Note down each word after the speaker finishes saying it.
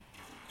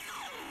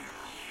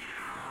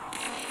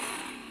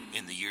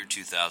In the year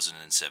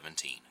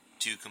 2017,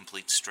 two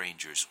complete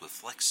strangers with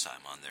flex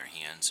time on their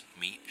hands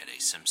meet at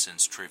a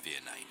Simpsons trivia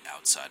night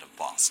outside of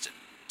Boston.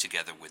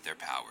 Together with their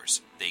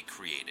powers, they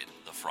created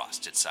the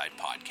Frosted Side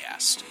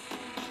podcast.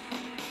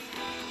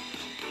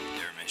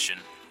 Their mission?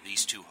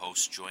 These two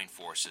hosts join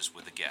forces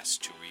with a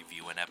guest to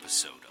review an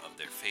episode of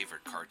their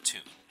favorite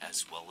cartoon,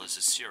 as well as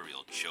a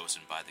cereal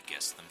chosen by the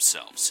guests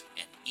themselves,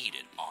 and eat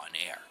it on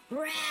air.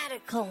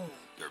 Radical.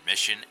 Your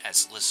mission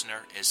as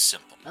listener is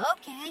simple.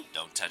 Okay.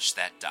 Don't touch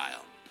that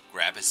dial.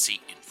 Grab a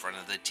seat in front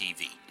of the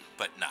TV,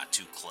 but not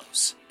too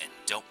close. And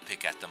don't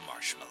pick at the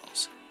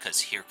marshmallows,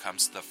 because here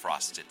comes the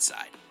Frosted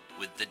Side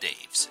with the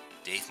Daves,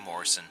 Dave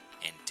Morrison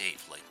and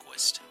Dave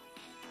Lindquist.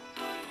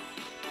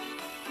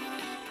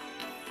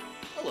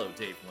 Hello,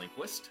 Dave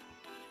Lindquist.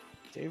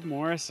 Dave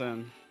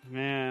Morrison.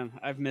 Man,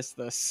 I've missed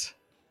this.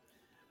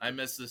 I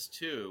miss this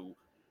too.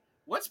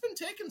 What's been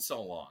taking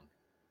so long?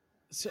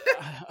 So,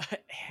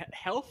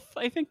 health,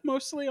 I think,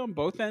 mostly on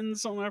both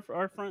ends on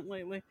our front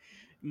lately.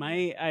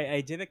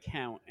 I did a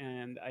count,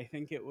 and I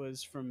think it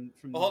was from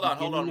Hold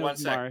on 1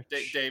 sec. March.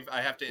 Dave,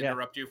 I have to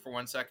interrupt you for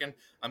 1 second.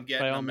 I'm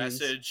getting a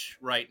message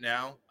right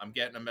now. I'm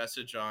getting a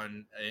message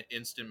on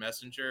Instant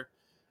Messenger.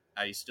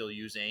 I still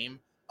use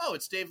AIM. Oh,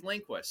 it's Dave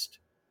Lindquist.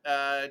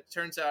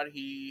 Turns out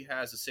he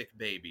has a sick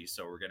baby,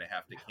 so we're going to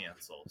have to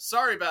cancel.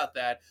 Sorry about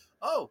that.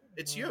 Oh,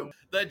 it's you.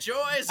 The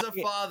joys of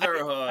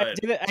fatherhood.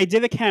 I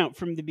did a count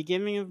from the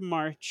beginning of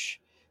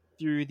March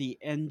through the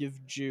end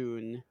of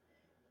June.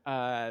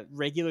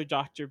 Regular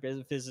doctor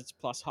visits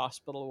plus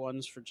hospital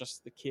ones for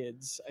just the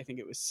kids. I think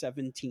it was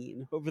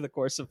 17 over the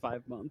course of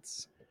 5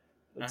 months.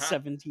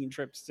 17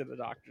 trips to the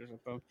doctors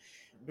with them.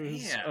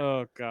 Was,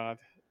 oh, God.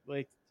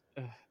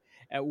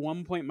 At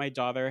one point, my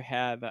daughter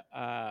had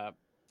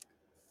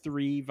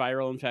 3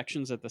 viral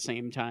infections at the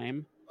same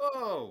time.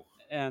 Oh.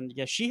 And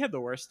yeah, she had the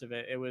worst of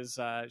it. It was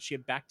she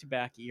had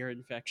back-to-back ear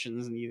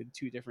infections and needed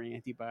 2 different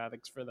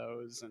antibiotics for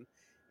those. And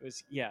it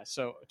was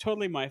so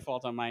totally my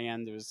fault on my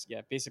end. It was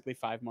basically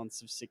 5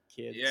 months of sick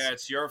kids. Yeah,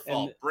 it's your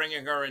fault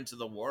bringing her into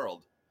the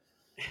world.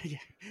 Yeah,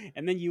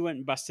 and then you went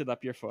and busted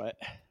up your foot.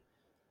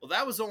 Well,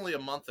 that was only a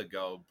month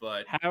ago,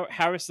 but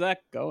how is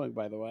that going,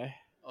 by the way?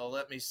 Oh,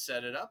 let me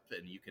set it up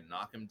and you can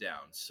knock him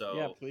down. So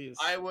yeah, please.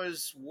 I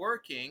was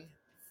working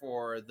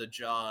for the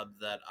job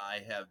that I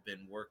have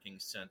been working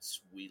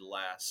since we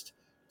last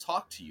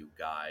talked to you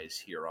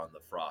guys here on the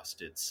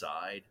Frosted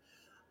Side.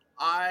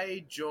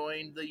 I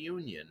joined the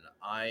union.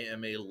 I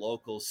am a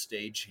local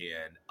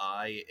stagehand,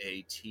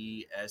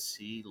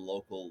 IATSE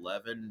Local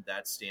 11.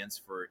 That stands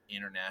for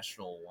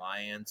International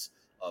Alliance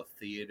of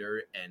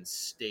Theater and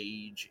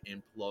Stage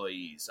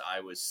Employees. I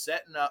was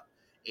setting up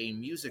a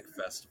music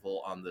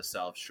festival on the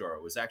South Shore.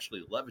 It was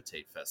actually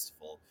Levitate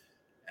Festival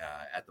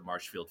at the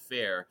Marshfield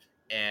Fair.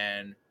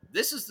 And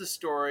this is the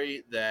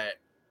story that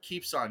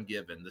keeps on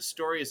giving. The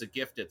story is a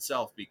gift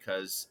itself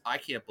because I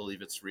can't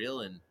believe it's real,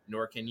 and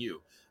nor can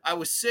you. I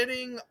was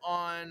sitting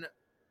on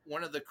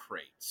one of the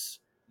crates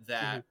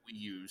that we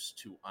use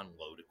to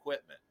unload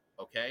equipment,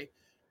 okay?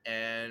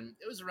 And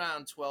it was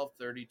around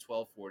 12:30,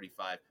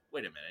 12:45.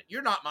 Wait a minute.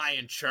 You're not my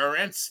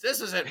insurance.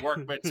 This isn't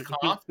workman's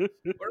comp. What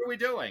are we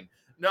doing?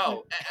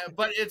 No,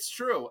 but it's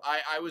true.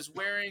 I was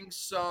wearing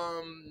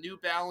some New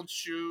Balance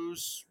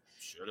shoes.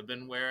 Should have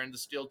been wearing the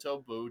steel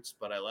toe boots,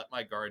 but I let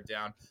my guard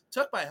down,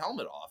 took my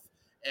helmet off,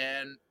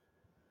 and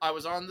I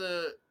was on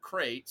the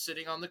crate,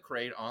 sitting on the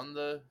crate on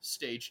the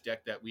stage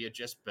deck that we had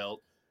just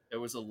built. There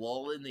was a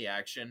lull in the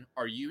action.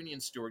 Our union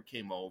steward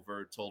came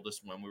over, told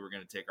us when we were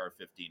going to take our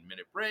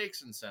 15-minute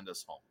breaks and send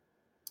us home.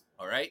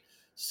 All right.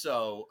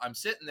 So I'm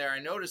sitting there. I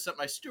noticed that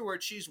my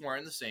steward, she's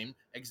wearing the same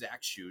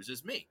exact shoes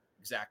as me,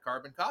 exact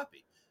carbon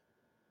copy.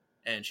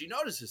 And she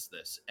notices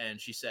this and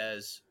she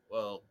says,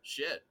 well,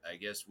 shit, I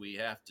guess we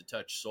have to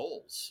touch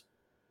soles,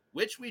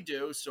 which we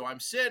do. So I'm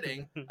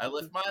sitting, I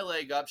lift my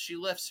leg up, she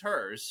lifts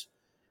hers,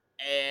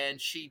 and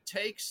she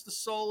takes the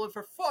sole of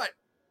her foot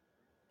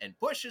and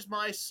pushes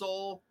my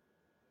sole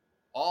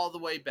all the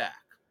way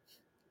back.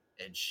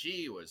 And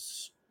she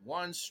was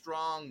one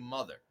strong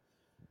mother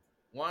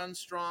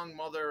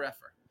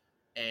effer.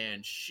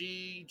 And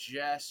she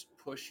just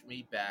pushed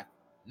me back,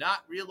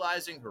 not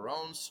realizing her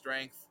own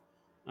strength.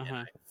 And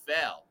I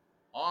fell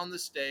on the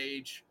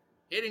stage,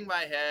 hitting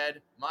my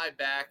head, my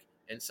back,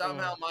 and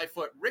somehow my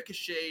foot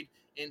ricocheted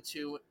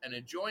into an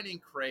adjoining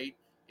crate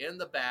in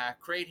the back,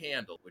 crate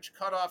handle, which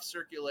cut off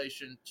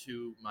circulation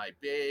to my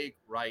big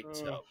right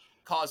toe,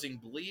 causing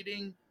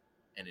bleeding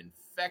and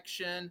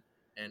infection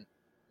and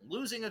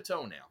losing a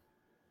toenail.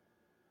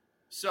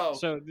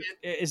 So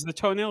is the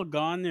toenail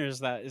gone, or is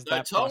that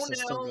the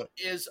toenail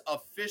is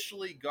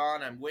officially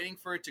gone? I'm waiting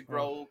for it to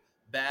grow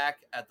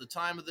back. At the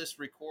time of this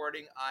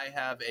recording, I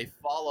have a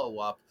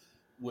follow-up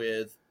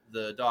with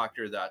the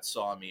doctor that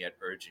saw me at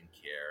urgent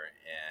care,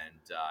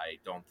 and I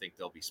don't think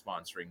they'll be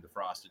sponsoring the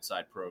Frosted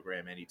Side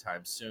program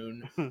anytime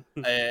soon.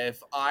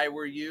 If I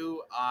were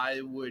you,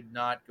 I would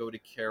not go to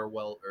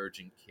Carewell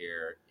Urgent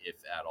Care if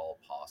at all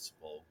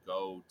possible.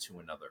 Go to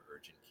another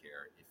urgent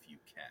care if you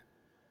can.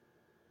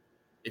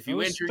 If you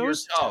Those injure your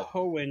those toe,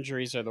 toe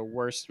injuries are the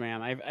worst,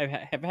 man.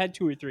 I've had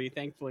two or three,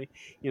 thankfully.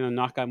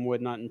 Knock on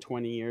wood, not in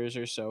 20 years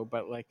or so.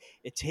 But like,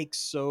 it takes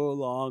so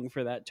long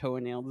for that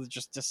toenail to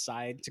just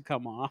decide to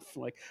come off.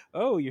 Like,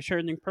 oh, you're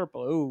turning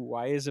purple. Oh,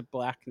 why is it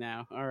black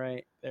now? All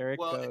right, there it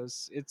well,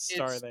 goes. It's it's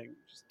starting.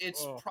 Just,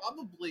 it's oh,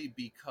 probably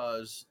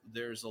because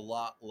there's a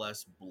lot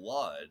less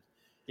blood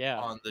yeah,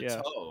 on the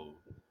yeah, toe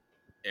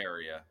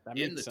area, that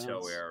in makes the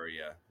toe sense.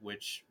 area,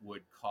 which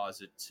would cause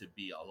it to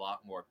be a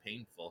lot more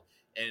painful.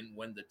 And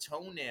when the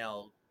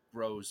toenail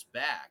grows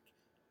back,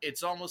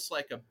 it's almost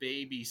like a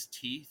baby's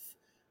teeth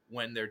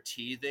when they're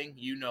teething.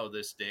 You know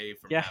this, Dave,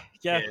 from Yeah, having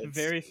yeah, kids.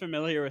 very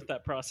familiar with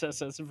that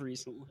process as of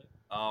recently.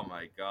 Oh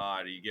my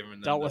God, are you giving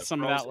them Dealt with the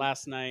some of that frozen?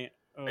 last night.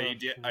 Oh,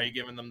 Are you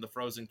giving them the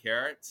frozen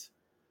carrots?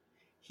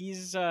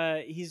 He's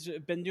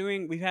been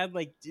doing. We've had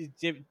like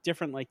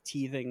different like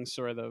teething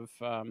sort of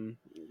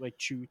like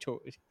chew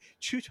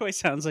toy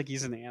sounds like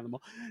he's an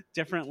animal.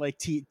 Different like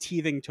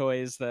teething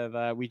toys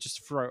that we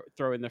just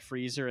throw in the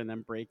freezer and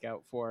then break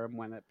out for him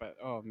when it. But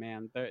oh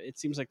man, it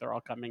seems like they're all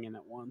coming in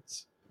at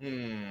once.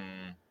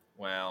 Hmm.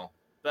 Well,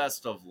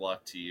 best of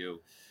luck to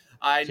you.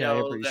 I Yeah, I know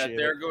that appreciate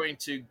they're it. going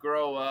to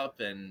grow up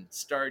and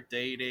start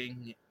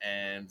dating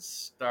and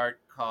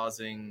start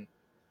causing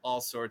all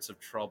sorts of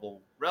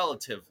trouble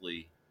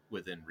relatively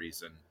within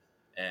reason.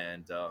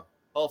 And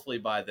hopefully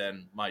by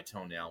then, my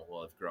toenail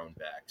will have grown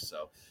back.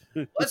 So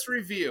let's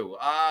review.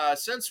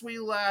 Since we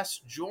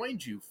last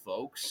joined you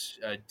folks,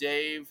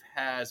 Dave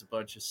has a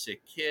bunch of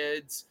sick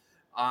kids.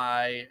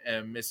 I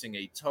am missing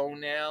a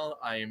toenail.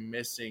 I am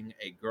missing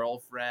a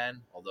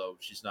girlfriend, although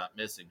she's not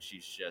missing,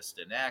 she's just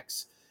an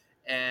ex.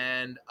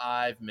 And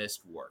I've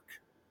missed work.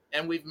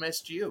 And we've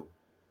missed you.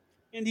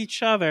 And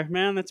each other,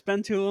 man. That's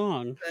been too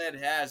long. It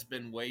has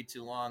been way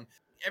too long.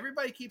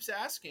 Everybody keeps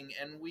asking,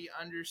 and we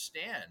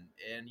understand.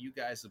 And you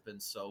guys have been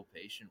so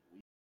patient.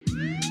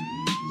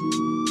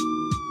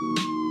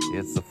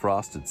 It's the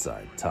Frosted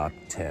Side Top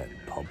 10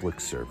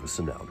 Public Service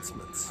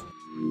Announcements.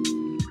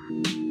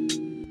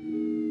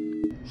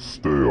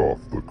 Stay off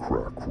the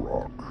crack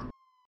rock.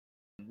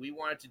 We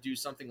wanted to do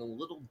something a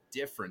little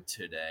different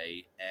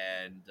today,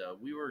 and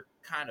we were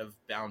kind of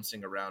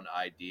bouncing around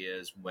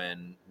ideas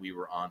when we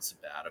were on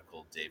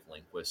sabbatical, Dave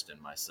Lindquist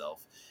and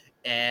myself.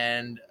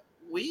 And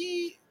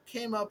we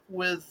came up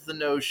with the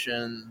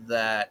notion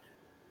that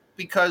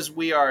because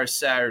we are a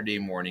Saturday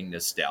morning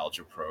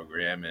nostalgia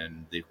program,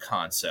 and the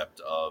concept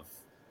of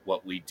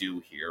what we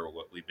do here, or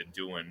what we've been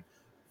doing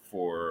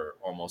for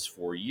almost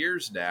 4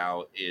 years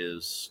now,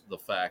 is the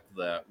fact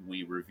that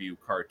we review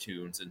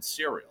cartoons and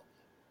cereal.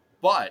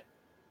 But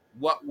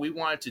what we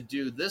wanted to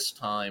do this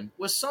time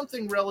was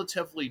something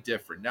relatively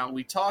different. Now,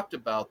 we talked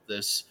about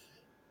this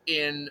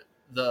in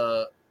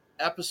the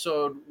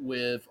episode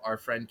with our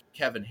friend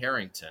Kevin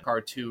Harrington,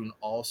 Cartoon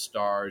All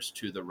Stars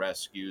to the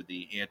Rescue,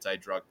 the anti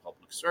drug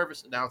public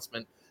service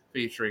announcement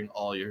featuring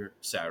all your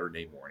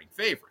Saturday morning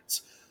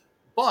favorites.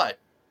 But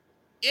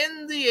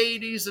in the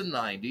 80s and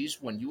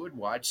 90s, when you would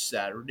watch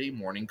Saturday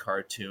morning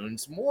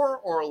cartoons, more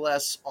or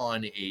less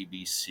on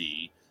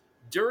ABC,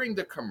 during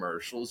the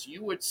commercials,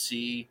 you would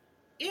see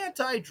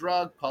anti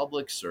drug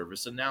public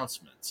service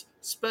announcements,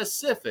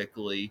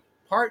 specifically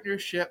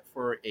Partnership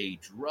for a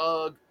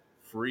Drug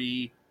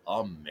Free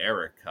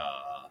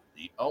America,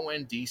 the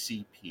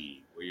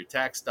ONDCP, where your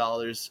tax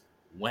dollars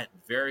went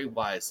very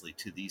wisely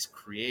to these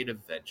creative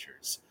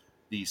ventures,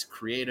 these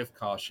creative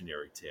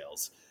cautionary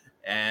tales.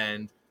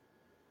 And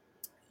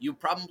you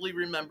probably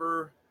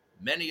remember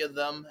many of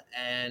them,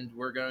 and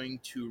we're going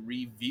to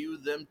review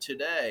them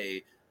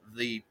today.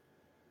 The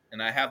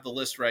and I have the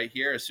list right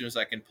here. As soon as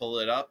I can pull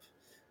it up,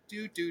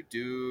 do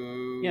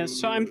do Yeah,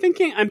 so do. I'm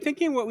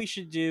thinking what we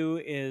should do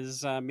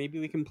is maybe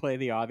we can play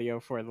the audio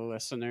for the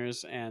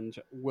listeners, and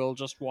we'll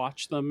just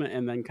watch them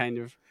and then kind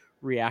of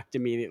react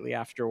immediately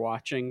after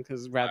watching.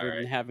 Because All rather than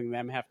right, having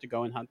them have to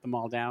go and hunt them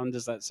all down,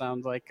 does that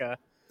sound like a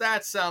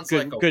that sounds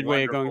like a good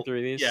way of going wonderful.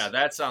 through Yeah, these?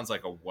 that sounds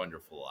like a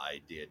wonderful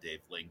idea,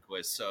 Dave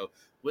Lindquist. So,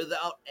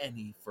 without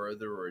any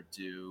further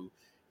ado,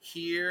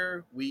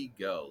 here we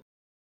go.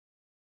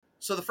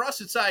 So the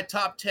Frosted Side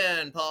Top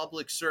 10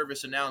 Public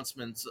Service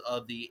Announcements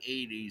of the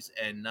 80s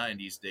and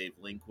 90s, Dave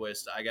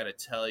Lindquist. I got to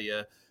tell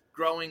you,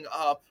 growing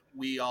up,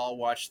 we all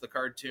watched the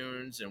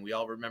cartoons and we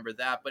all remember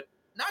that, but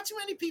not too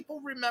many people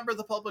remember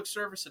the public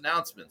service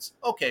announcements.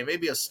 Okay,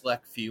 maybe a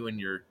select few, and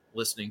you're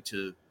listening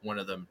to one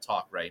of them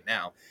talk right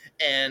now.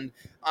 And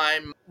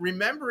I'm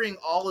remembering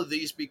all of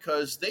these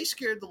because they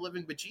scared the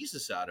living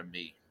bejesus out of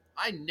me.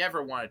 I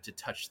never wanted to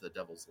touch the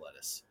devil's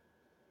lettuce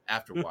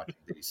after watching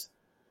these.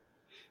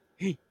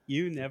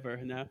 You never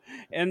know.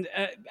 And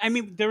I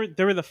mean, there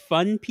were the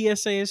fun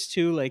PSAs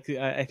too. Like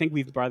I think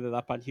we've brought it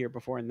up on here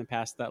before in the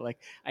past that like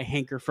I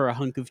hanker for a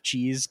hunk of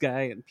cheese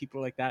guy and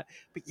people like that.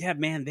 But yeah,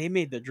 man, they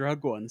made the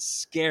drug ones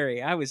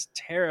scary. I was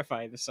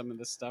terrified of some of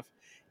this stuff.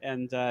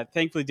 And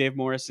thankfully, Dave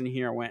Morrison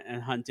here went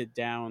and hunted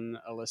down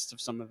a list of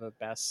some of the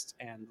best.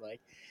 And like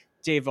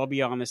Dave, I'll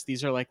be honest,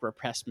 these are like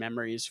repressed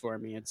memories for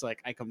me. It's like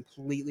I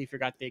completely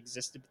forgot they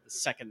existed, but the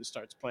second it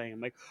starts playing,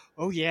 I'm like,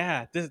 oh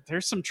yeah,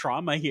 there's some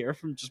trauma here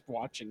from just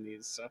watching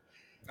these. So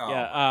Oh my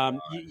yeah, god.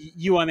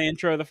 you want to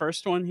intro the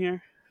first one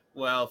here?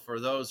 Well, for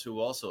those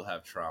who also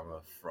have trauma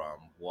from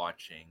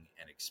watching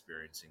and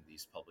experiencing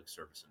these public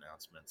service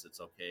announcements, it's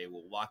okay.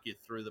 We'll walk you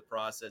through the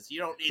process. You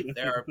don't need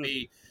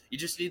therapy. You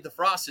just need the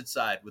frosted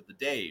side with the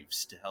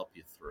Daves to help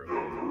you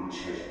through.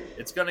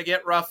 It's going to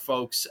get rough,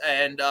 folks.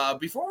 And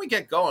before we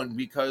get going,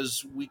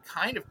 because we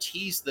kind of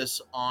teased this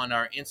on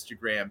our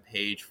Instagram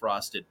page,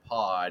 Frosted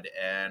Pod,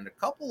 and a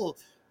couple of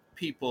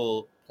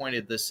people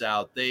pointed this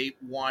out. They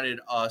wanted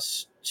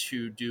us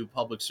to do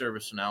public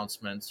service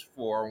announcements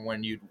for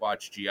when you'd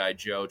watch G.I.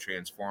 Joe,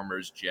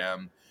 Transformers,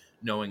 Gem,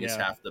 Knowing is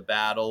Yeah. Half the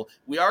Battle.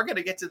 We are going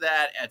to get to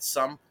that at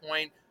some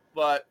point,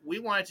 but we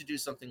wanted to do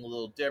something a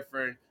little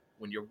different.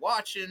 When you're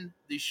watching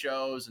these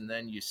shows and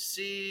then you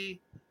see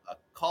a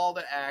call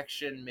to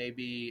action,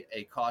 maybe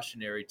a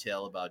cautionary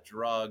tale about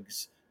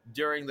drugs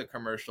during the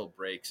commercial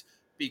breaks,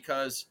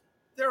 because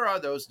there are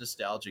those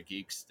nostalgia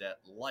geeks that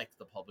like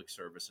the public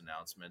service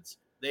announcements.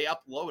 They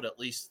upload at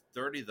least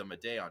 30 of them a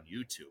day on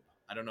YouTube.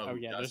 I don't know Oh who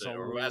yeah, does there's it a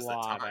or who has the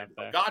lot time, out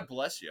but there. God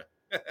bless you.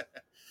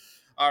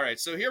 All right,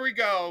 so here we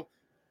go.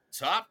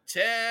 Top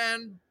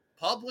 10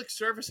 public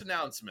service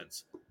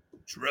announcements.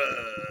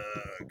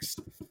 Drugs.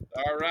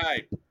 All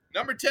right.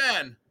 Number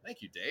 10.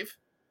 Thank you, Dave.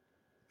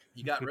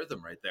 You got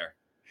rhythm right there.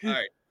 All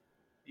right.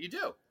 You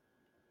do.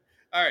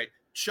 All right.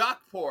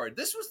 Chalkboard.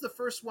 This was the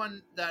first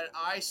one that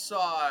I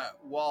saw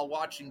while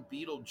watching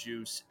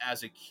Beetlejuice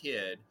as a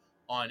kid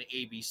on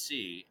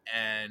ABC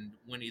and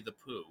Winnie the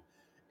Pooh.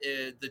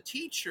 The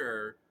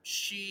teacher,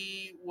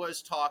 she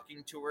was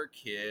talking to her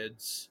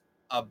kids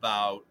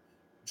about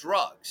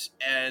drugs,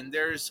 and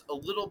there's a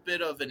little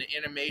bit of an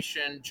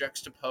animation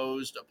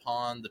juxtaposed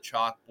upon the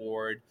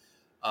chalkboard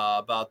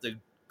about the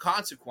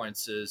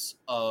consequences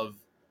of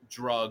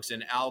drugs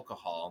and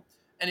alcohol,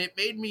 and it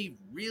made me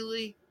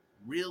really,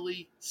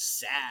 really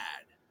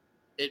sad.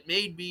 It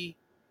made me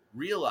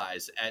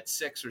realize at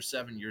 6 or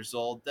 7 years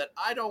old that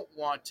I don't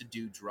want to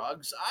do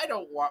drugs. I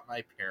don't want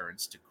my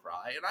parents to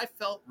cry. And I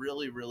felt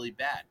really, really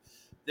bad.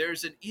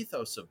 There's an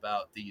ethos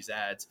about these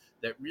ads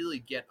that really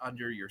get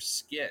under your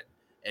skin.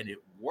 And it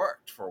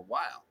worked for a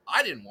while.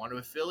 I didn't want to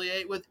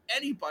affiliate with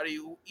anybody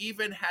who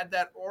even had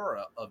that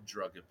aura of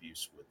drug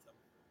abuse with them.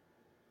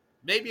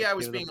 Maybe I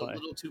was being a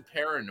little too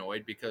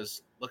paranoid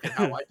because look at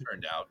how I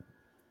turned out.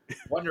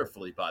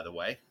 Wonderfully, by the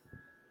way.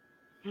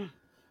 All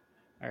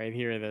right,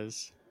 here it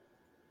is.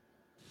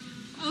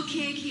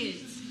 Okay,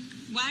 kids.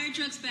 Why are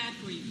drugs bad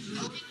for you?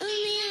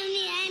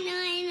 I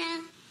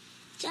know.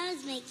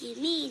 Drugs make you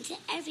mean to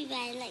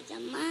everybody like a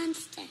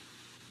monster.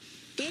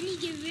 Then you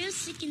get real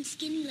sick and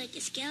skinny like a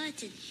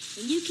skeleton,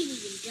 and you can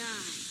even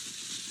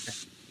die.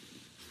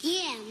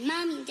 Yeah,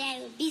 Mom and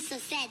Dad would be so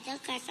sad they'll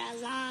cry for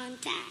a long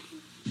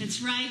time.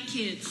 That's right,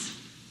 kids.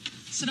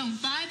 So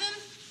don't buy them?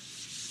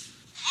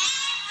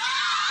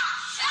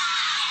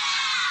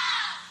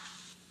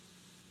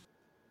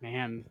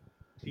 Man,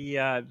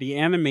 the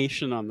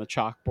animation on the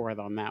chalkboard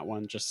on that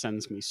one just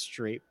sends me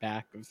straight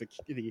back of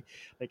the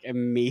like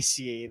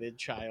emaciated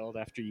child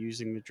after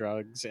using the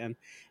drugs, and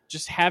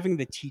just having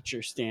the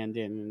teacher stand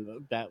in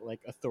and that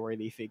like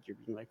authority figure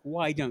being like,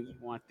 why don't you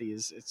want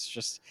these?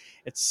 It's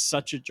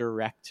such a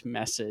direct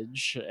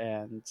message,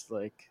 and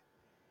like,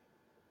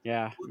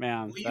 yeah,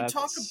 man, Well,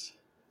 that's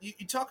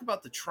you talk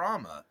about the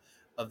trauma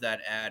of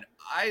that ad.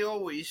 I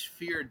always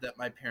feared that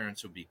my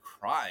parents would be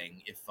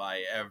crying if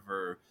I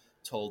ever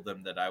told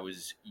them that I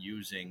was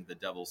using the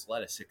devil's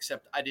lettuce,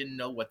 except I didn't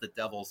know what the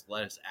devil's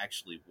lettuce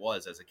actually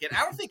was as a kid.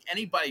 I don't think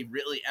anybody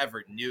really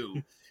ever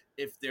knew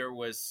if there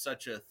was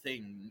such a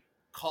thing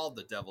called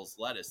the devil's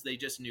lettuce. They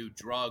just knew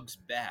drugs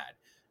bad.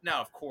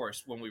 Now, of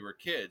course, when we were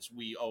kids,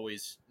 we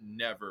always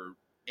never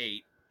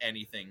ate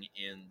anything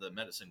in the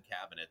medicine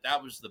cabinet.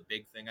 That was the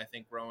big thing, I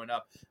think, growing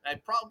up. And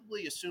I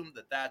probably assumed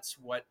that that's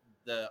what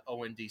the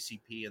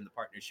ONDCP and the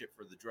Partnership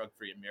for the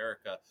Drug-Free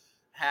America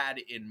had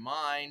in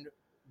mind,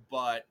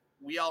 but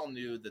we all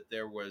knew that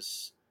there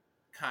was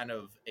kind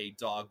of a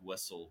dog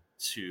whistle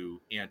to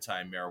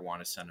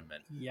anti-marijuana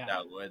sentiment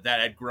that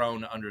had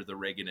grown under the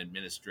Reagan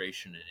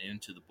administration and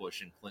into the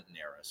Bush and Clinton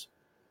eras.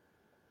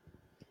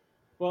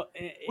 well,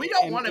 We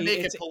don't want to make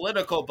it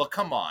political, but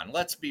come on,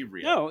 let's be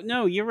real.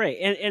 No, you're right,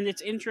 and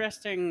it's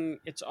interesting.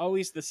 It's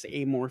always this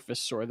amorphous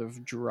sort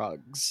of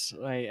drugs.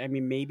 I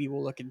mean, maybe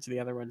we'll look into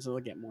the other ones and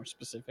they'll get more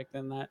specific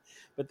than that,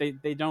 but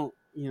they don't.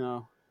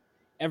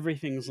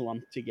 Everything's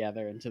lumped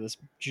together into this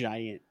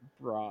giant,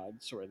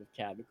 broad sort of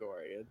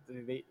category.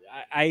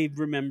 I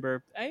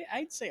remember,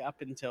 I'd say up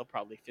until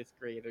probably fifth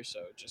grade or so,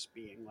 just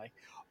being like,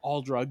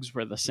 all drugs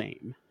were the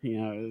same.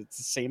 It's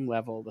the same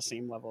level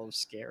of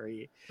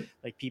scary.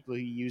 Like people who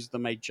used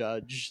them, I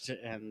judged,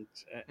 and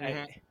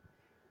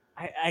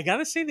I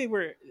gotta say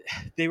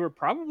they were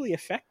probably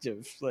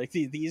effective. Like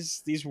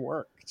these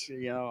worked,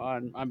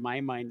 on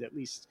my mind at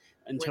least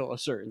until a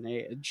certain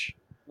age.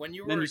 When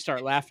you then were you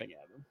start laughing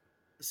at them.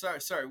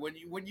 sorry. When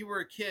you were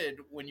a kid,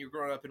 when you were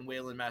growing up in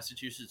Wayland,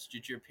 Massachusetts,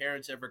 did your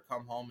parents ever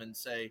come home and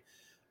say,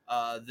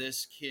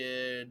 this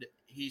kid,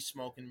 he's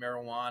smoking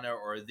marijuana,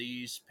 or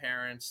these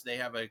parents, they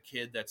have a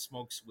kid that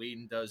smokes weed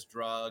and does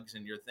drugs,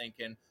 and you're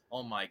thinking,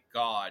 oh my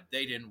God,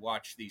 they didn't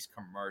watch these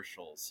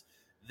commercials.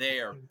 They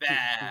are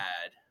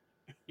bad.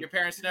 Your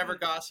parents never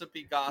gossiped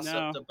No, about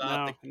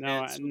the no,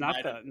 no, kids who not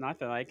might have. that not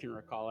that I can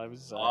recall. I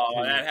was Oh,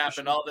 kind of that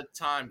happened all the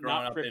time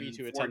growing not up privy in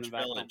to attend Forge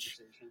that Village.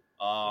 conversation.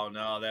 Oh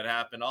no, that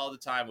happened all the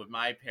time with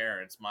my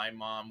parents. My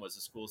mom was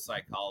a school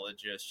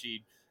psychologist.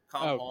 She'd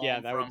come Oh yeah,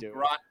 home that would from do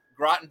it.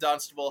 Groton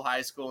Dunstable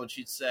High School, and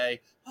she'd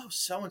say, "Oh,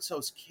 so and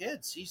so's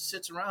kids. He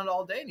sits around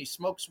all day and he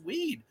smokes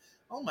weed.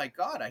 Oh my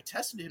God, I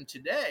tested him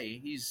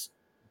today. His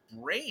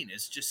brain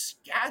is just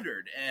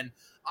scattered." And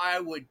I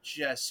would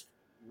just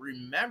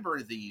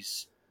remember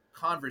these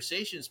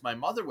conversations my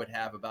mother would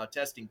have about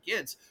testing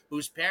kids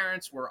whose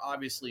parents were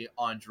obviously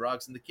on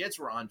drugs and the kids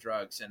were on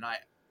drugs, and I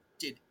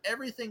did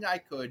everything I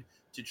could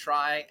to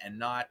try and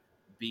not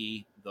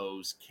be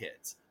those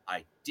kids.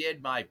 I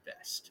did my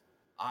best.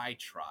 I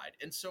tried,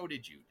 and so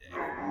did you, Dave.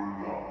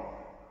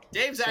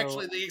 Dave's So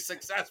actually the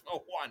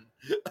successful one.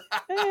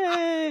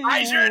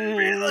 I shouldn't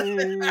be.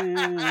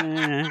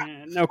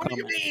 no What do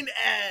you comment. mean?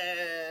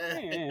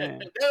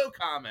 No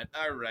comment.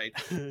 All right.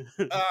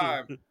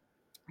 Uh,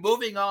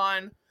 Moving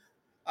on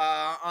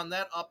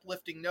that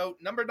uplifting note,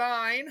 number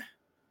 9, more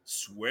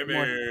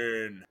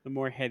swimming. the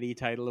more heady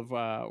title of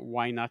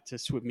why not to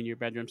swim in your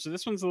bedroom. So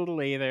this one's a little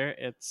later.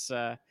 It's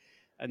a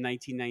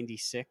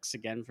 1996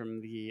 again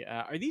from the.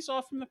 Are these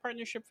all from the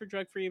Partnership for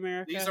Drug Free These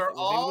America? are Was any of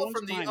the all ones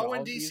from the mine? All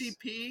of these.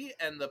 ONDCP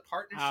and the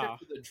Partnership Ah,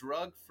 for the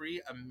Drug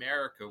Free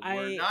America. We're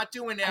I not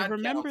doing I ad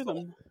remember council.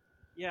 them.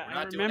 Yeah, We're I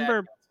not doing ad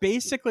remember council.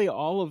 basically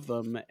all of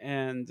them,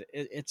 and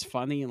it's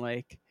funny.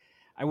 Like,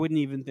 I wouldn't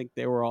even think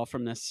they were all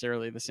from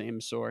necessarily the same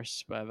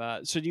source.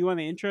 But so, do you want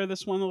to intro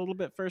this one a little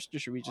bit first, or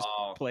should we just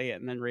Oh, play it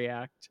and then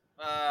react?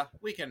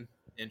 we can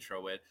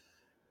intro it.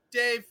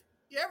 Dave,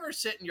 you ever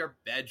sit in your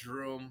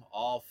bedroom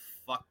all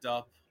fucked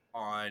up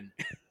on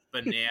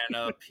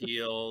banana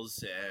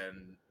peels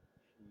and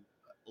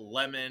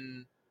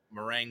lemon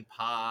meringue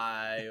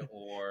pie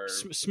or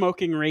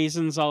Smoking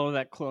raisins, all of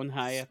that Clone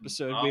High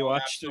episode we oh,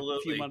 watched a few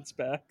absolutely. months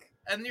back.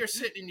 And you're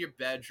sitting in your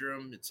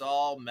bedroom, it's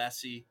all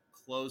messy,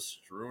 clothes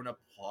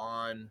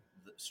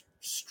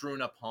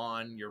strewn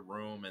upon your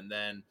room, and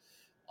then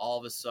all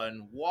of a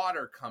sudden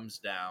water comes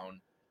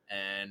down.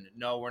 And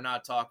no, we're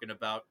not talking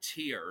about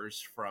tears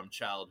from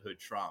childhood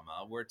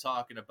trauma. We're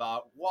talking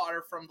about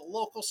water from the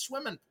local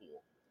swimming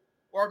pool.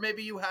 Or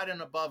maybe you had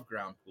an above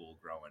ground pool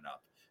growing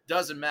up.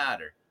 Doesn't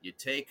matter. You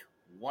take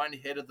one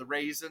hit of the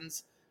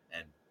raisins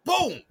and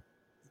boom!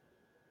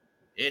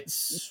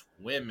 It's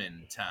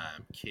swimming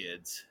time,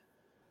 kids.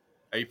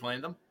 Are you playing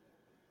them?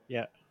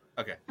 Yeah.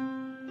 Okay.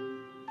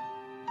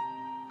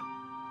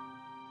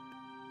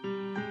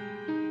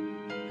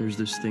 There's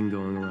this thing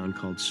going around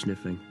called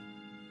sniffing.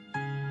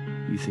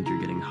 You think you're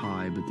getting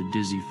high, but the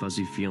dizzy,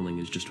 fuzzy feeling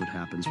is just what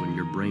happens when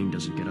your brain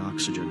doesn't get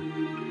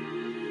oxygen.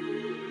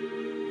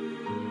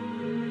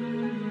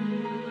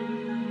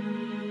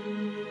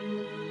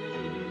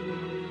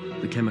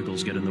 The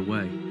chemicals get in the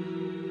way.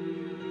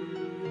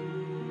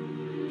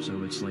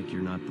 So it's like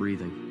you're not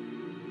breathing.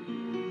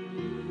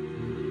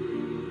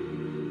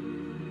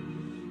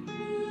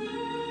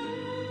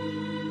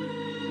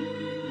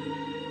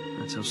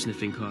 That's how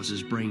sniffing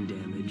causes brain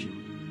damage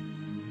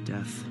and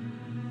death.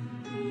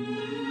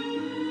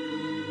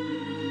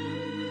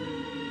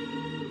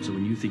 So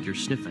when you think you're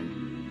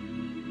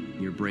sniffing,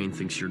 your brain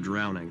thinks you're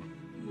drowning.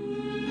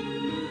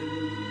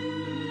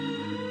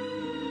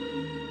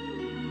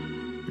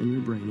 And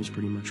your brain is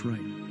pretty much right.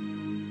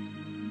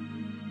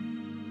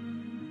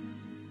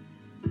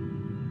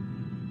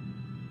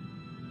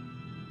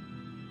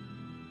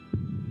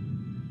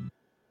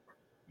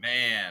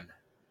 Man.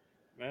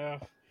 Yeah.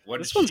 What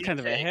This did one's she kind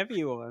of a take?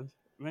 heavy one,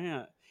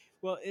 man.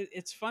 Well,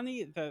 it's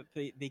funny that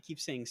they keep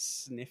saying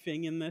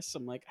sniffing in this.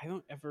 I'm like, I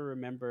don't ever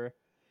remember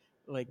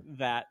like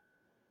that.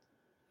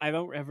 I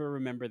don't ever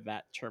remember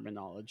that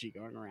terminology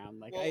going around.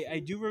 Like, Well, I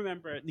do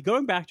remember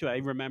going back to it. I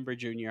remember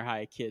junior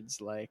high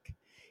kids like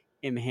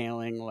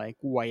inhaling like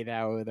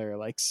whiteout or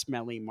like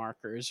smelly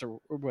markers or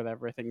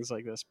whatever things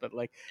like this. But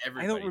like, I don't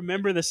everybody did.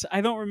 remember this. I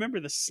don't remember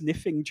the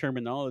sniffing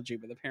terminology.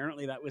 But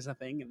apparently, that was a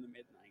thing in the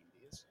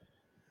mid-90s.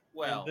 And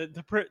Well,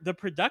 the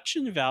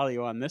production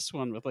value on this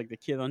one with like the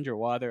kid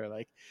underwater,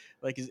 like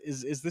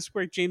is this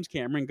where James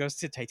Cameron goes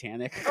to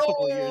Titanic a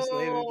couple years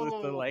later with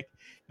the oh, like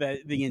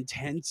the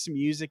intense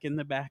music in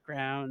the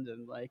background,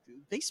 and like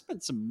they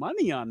spent some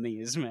money on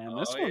these, man. oh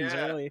This one's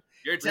yeah. Your really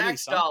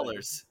tax something.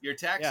 dollars. Your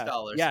tax Yeah,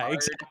 dollars yeah, hard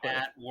exactly.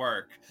 at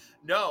work.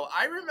 No,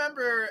 I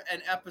remember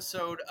an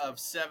episode of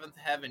Seventh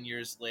Heaven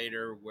years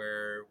later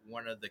where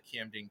one of the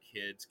Camden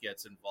kids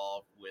gets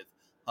involved with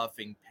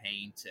huffing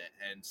paint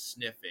and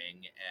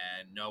sniffing.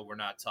 And no, we're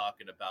not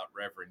talking about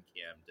Reverend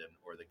Camden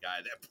or the guy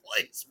that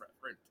plays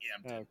Reverend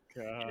Camden.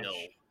 Oh gosh.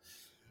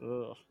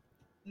 Hill. Ugh.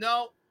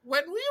 No,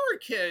 when we were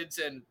kids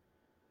and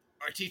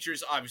our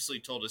teachers obviously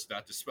told us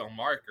not to smell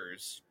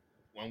markers,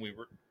 when we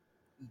were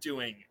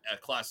doing a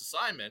class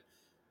assignment,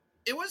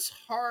 it was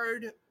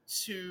hard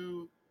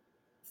to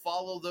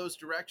follow those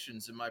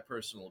directions, in my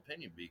personal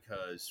opinion,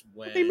 because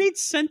They when made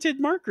scented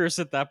markers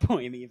at that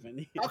point,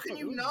 even. how can It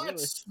you was not really,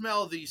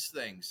 smell these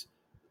things?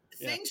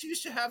 yeah. Things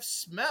used to have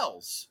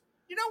smells.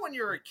 You know, when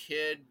you're a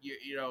kid, you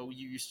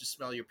used to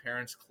smell your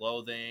parents'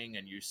 clothing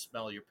and you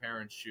smell your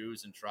parents'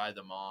 shoes and try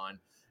them on.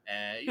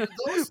 And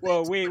those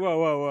Whoa, things,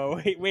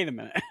 whoa, wait a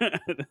minute.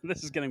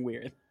 This is getting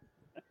weird.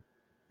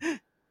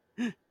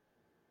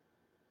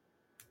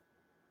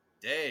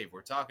 Dave,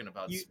 we're talking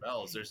about You,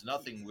 smells. There's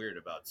nothing weird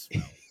about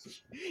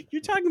smells.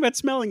 you're talking about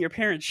smelling your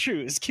parents'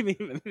 shoes. Give me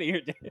a minute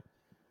here, Dave.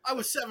 I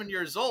was 7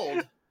 years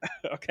old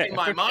Okay, in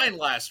my okay. mind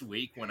last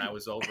week when I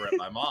was over at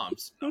my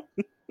mom's. No.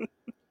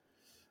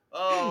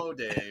 Oh,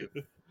 Dave,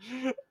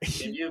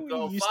 can You know you when you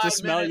go used to 5 minutes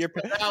smell your.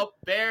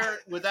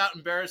 without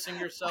embarrassing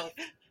yourself?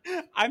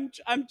 I'm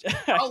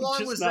How I'm long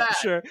just was not that?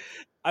 sure.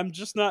 I'm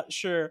just not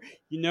sure.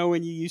 You know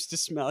when you used to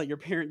smell your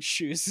parents'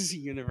 shoes is a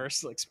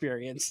universal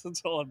experience.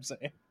 That's all I'm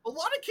saying. A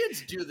lot of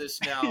kids do this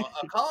now.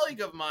 A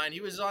colleague of mine, he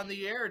was on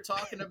the air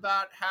talking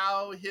about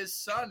how his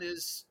son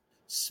is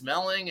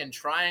smelling and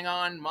trying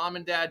on mom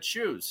and dad's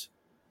shoes.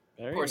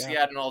 Of There you course, he go.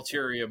 had an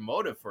ulterior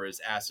motive for his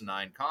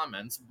asinine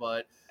comments,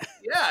 but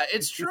yeah,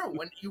 it's true.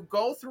 When you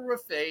go through a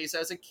phase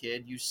as a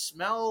kid, you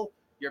smell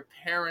your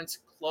parents'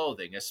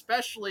 clothing,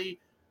 especially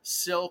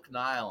silk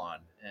nylon.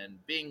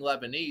 And being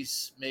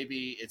Lebanese,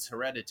 maybe it's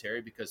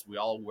hereditary because we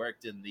all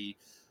worked in the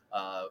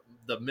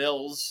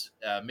mills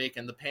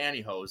making the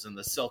pantyhose and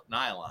the silk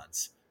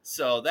nylons.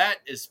 So that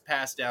is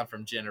passed down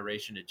from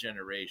generation to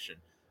generation.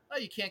 Oh,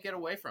 you can't get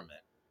away from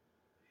it.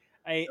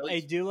 At I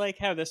least, do like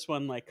how this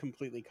one like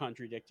completely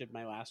contradicted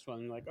my last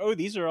one. Like, oh,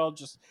 these are all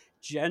just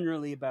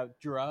generally about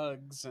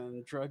drugs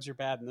and drugs are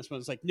bad, and this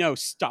one's like, no,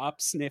 stop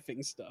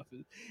sniffing stuff.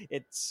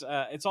 It's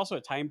also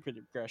a time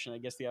progression. I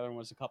guess the other one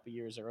was a couple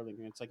years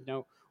earlier. It's like,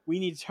 no, we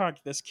need to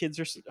talk. This kids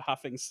are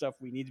huffing stuff.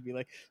 We need to be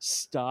like,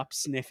 stop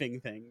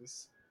sniffing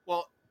things.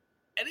 well,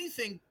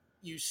 anything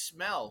you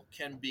smell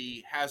can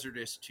be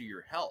hazardous to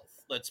your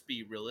health. Let's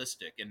be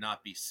realistic and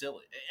not be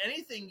silly.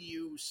 Anything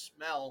you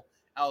smell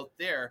out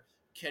there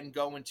can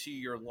go into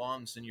your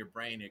lungs and your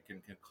brain. It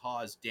can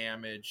cause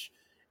damage.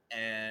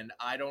 And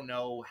I don't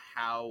know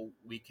how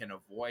we can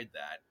avoid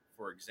that.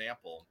 For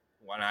example,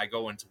 when I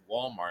go into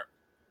Walmart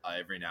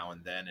every now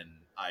and then, and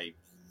I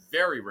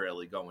very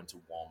rarely go into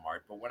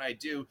Walmart, but when I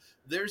do,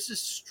 there's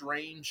this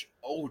strange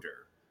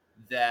odor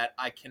that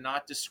I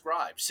cannot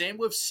describe. Same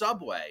with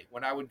Subway.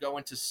 When I would go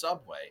into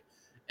Subway,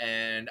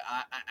 and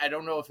I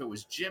don't know if it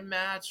was gym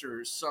mats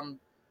or some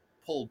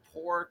pulled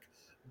pork,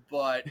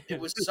 but it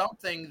was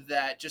something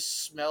that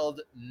just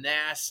smelled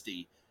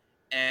nasty.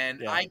 And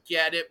Yeah. I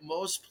get it.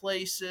 Most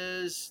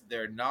places,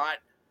 they're not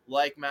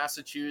like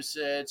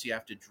Massachusetts. You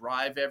have to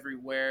drive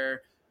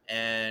everywhere.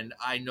 And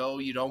I know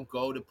you don't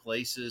go to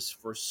places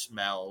for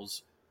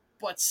smells,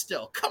 but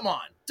still, come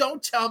on.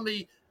 Don't tell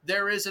me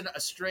there isn't a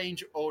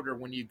strange odor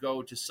when you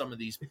go to some of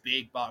these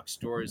big box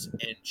stores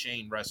and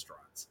chain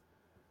restaurants.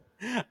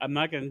 I'm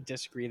not going to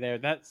disagree there.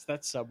 That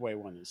Subway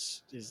one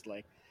is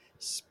like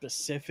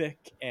specific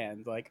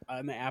and like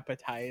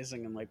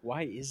unappetizing and like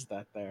why is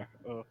that there?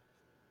 Oh.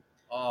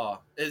 Oh,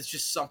 it's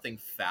just something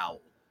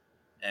foul.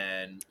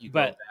 And you go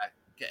But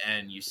back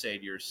and you say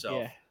to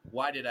yourself, yeah,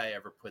 why did I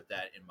ever put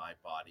that in my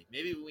body?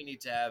 Maybe we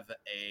need to have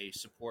a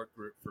support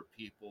group for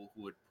people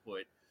who would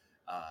put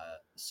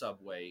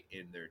Subway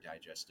in their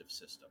digestive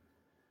system.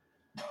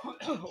 or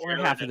Jared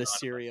half of the Anonymous.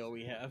 cereal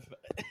we have.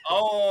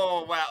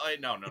 Oh wow!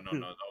 No.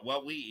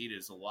 What we eat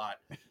is a lot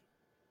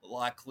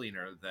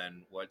cleaner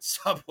than what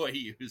Subway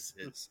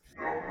uses.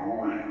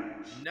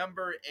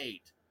 Number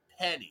 8,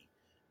 Penny.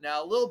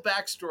 Now, a little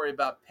backstory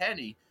about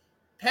Penny.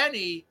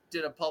 Penny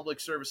did a public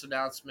service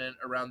announcement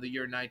around the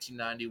year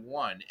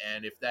 1991,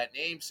 and if that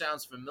name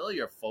sounds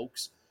familiar,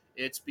 folks,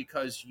 it's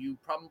because you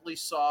probably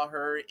saw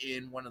her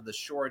in one of the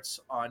shorts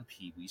on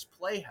Pee Wee's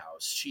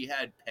Playhouse. She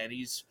had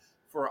pennies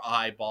for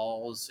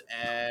eyeballs,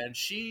 and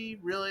she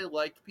really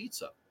liked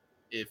pizza.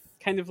 If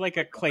Kind of like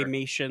a remember.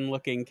 claymation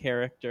looking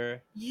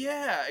character.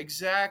 Yeah,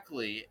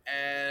 exactly.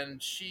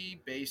 And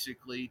she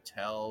basically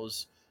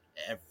tells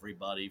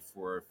everybody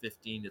for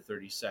 15 to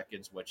 30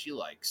 seconds what she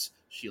likes.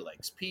 She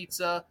likes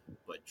pizza,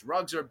 but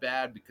drugs are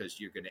bad because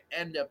you're going to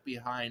end up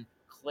behind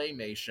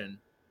claymation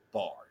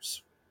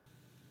bars.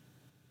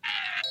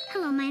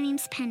 Hello, my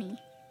name's Penny.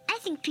 I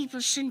think people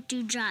shouldn't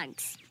do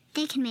drugs.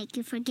 They can make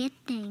you forget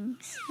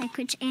things, like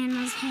which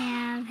animals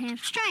have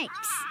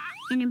stripes.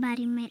 And your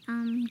body might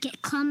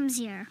get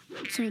clumsier,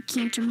 so you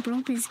can't jump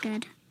rope as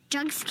good.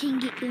 Drugs can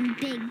get you in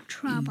big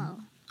trouble.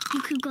 You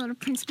could go to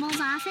principal's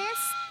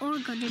office or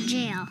go to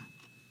jail.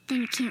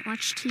 Then you can't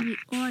watch TV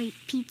or eat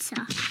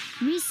pizza.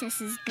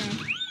 Recess is good.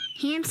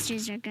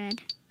 Hamsters are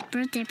good.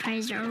 Birthday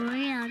parties are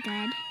real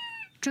good.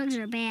 Drugs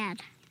are bad.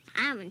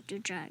 I wouldn't do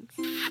drugs.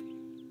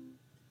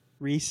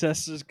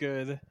 Recess is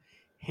good.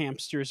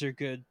 Hamsters are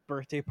good.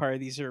 Birthday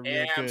parties are real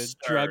good. Hamsters,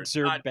 Drugs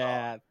are not dog.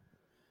 bad.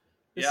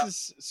 This Yep.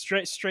 is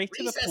straight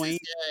to the Recess is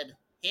point. good.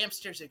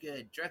 Hamsters are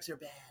good. Drugs are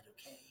bad,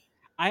 okay?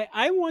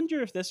 I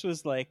wonder if this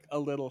was like a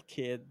little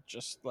kid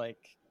just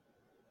like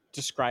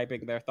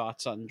describing their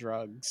thoughts on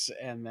drugs,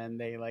 and then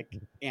they like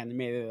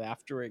animated it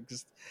afterward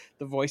because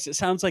the voice, it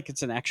sounds like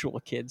it's an actual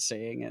kid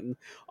saying it. And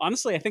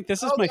honestly, I think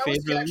this is Oh, my that was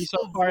favorite the of them so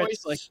actual far.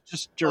 It's like voice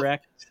just of.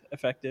 direct,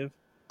 effective.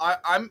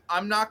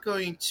 I'm not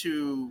going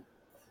to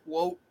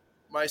quote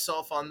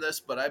myself on this,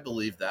 but I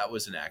believe that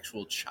was an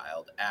actual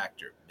child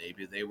actor.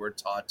 Maybe they were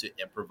taught to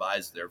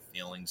improvise their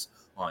feelings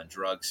on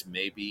drugs.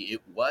 Maybe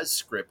it was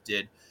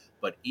scripted,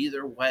 but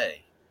either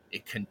way,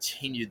 it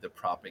continued the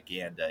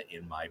propaganda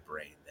in my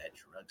brain that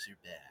drugs are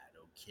bad.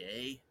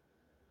 Okay.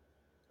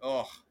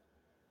 Oh,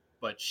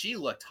 but she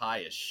looked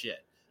high as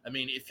shit. I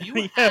mean,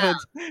 Yeah,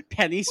 with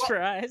pennies well,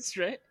 for eyes,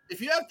 right?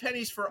 if you have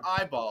pennies for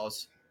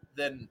eyeballs,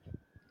 then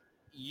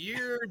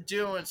you're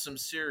doing some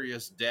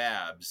serious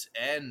dabs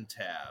and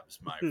tabs,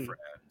 my friend.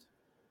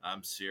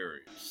 I'm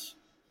serious.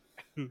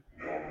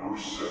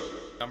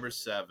 Number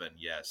seven,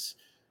 yes.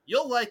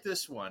 You'll like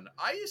this one.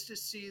 I used to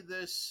see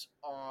this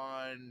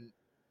on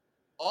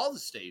all the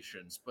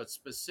stations, but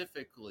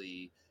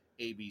specifically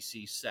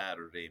ABC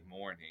Saturday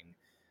morning.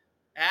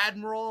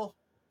 Admiral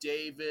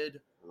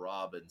David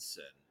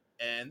Robinson.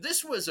 And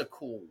this was a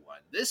cool one.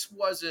 This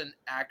wasn't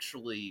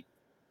actually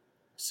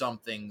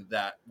something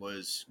that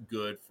was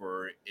good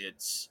for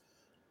its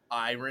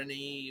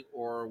irony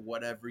or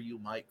whatever you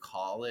might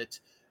call it.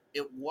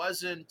 It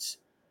wasn't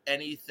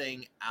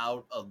anything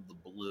out of the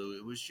blue.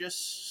 It was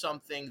just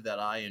something that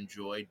I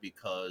enjoyed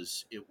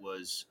because it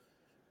was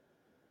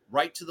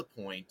right to the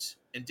point.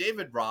 And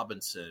David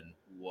Robinson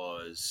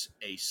was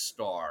a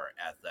star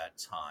at that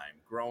time.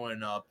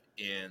 Growing up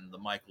in the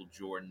Michael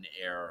Jordan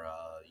era,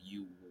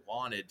 you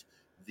wanted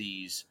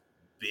these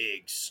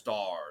big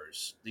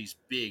stars, these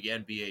big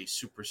NBA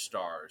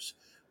superstars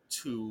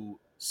to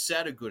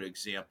set a good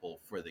example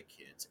for the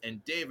kids.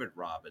 And David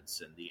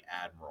Robinson, the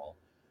Admiral,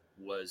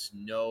 was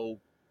no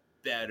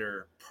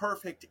better,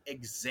 perfect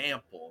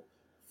example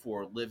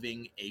for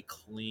living a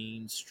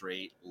clean,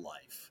 straight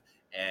life.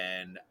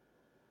 And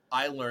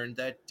I learned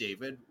that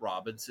David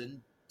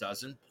Robinson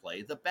doesn't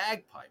play the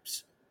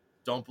bagpipes.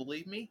 Don't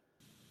believe me?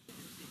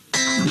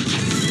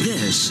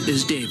 This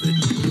is David.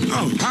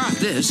 Oh, hi.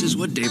 This is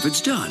what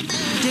David's done.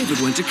 David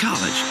went to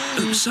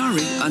college.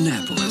 Sorry,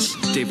 Annapolis.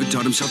 David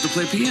taught himself to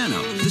play piano,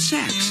 the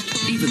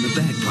sax, even the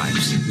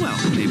bagpipes. Well,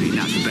 maybe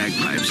not the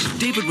bagpipes.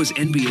 David was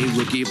NBA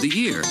Rookie of the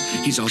Year.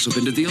 He's also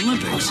been to the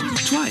Olympics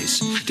twice.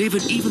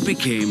 David even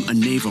became a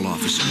naval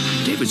officer.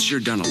 David's sure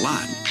done a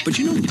lot. But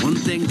you know one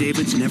thing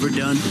David's never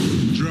done?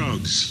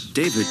 Drugs.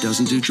 David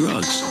doesn't do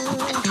drugs.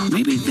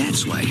 Maybe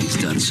that's why he's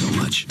done so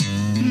much.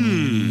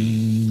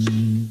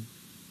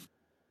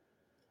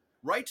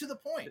 Right to the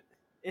point.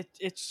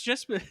 It's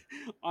just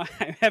I'm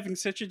having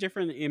such a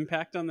different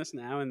impact on this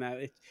now, and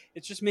that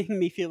it's just making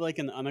me feel like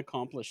an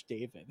unaccomplished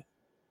David.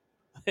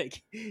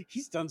 Like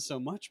he's done so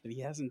much, but he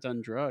hasn't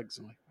done drugs.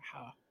 I'm like,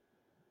 wow.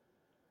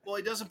 Well,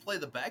 he doesn't play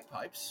the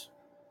bagpipes.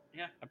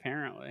 Yeah,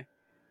 apparently.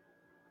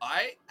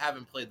 I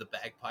haven't played the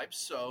bagpipes,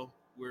 so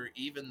we're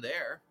even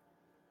there.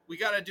 We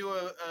got to do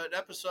an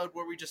episode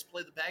where we just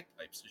play the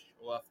bagpipes to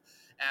show off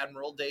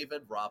Admiral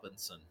David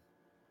Robinson.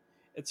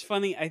 It's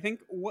funny. I think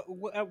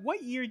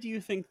what year do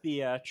you think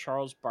the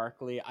Charles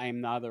Barkley "I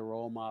am not a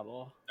role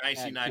model" ad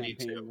 1992.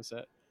 campaign was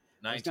it?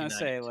 I was gonna 1992.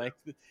 say like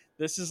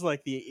this is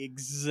like the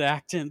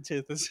exact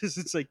antithesis.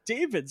 It's like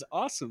David's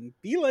awesome.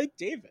 Be like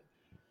David.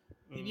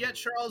 And yet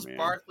Charles man.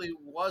 Barkley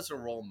was a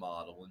role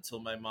model until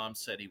my mom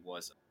said he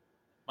wasn't.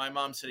 My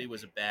mom said he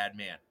was a bad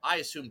man. I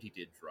assumed he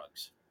did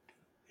drugs.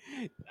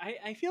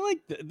 I feel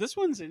like this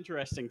one's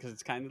interesting because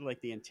it's kind of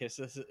like the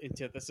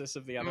antithesis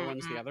of the other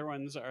ones. The other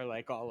ones are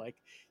like all like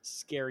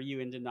scare you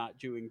into not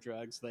doing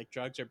drugs. Like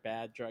drugs are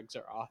bad, drugs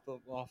are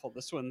awful.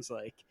 This one's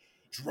like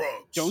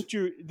drugs.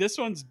 This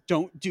one's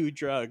don't do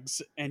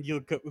drugs, and you'll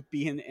go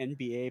be an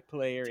NBA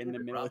player in the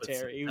David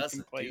military Robinson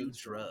who can play do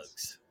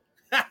instruments.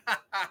 drugs.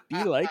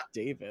 Be like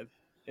David.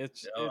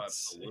 It's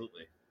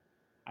absolutely.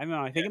 I don't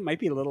know. I think it might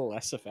be a little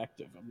less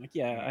effective. I'm like,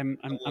 yeah, I'm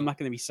not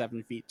going to be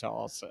 7 feet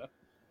tall, so.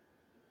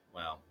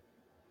 Well,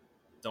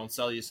 don't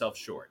sell yourself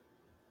short.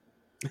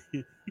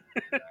 All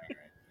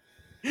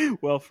right.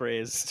 Well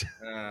phrased.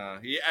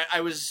 Yeah,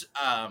 I was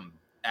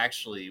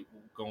actually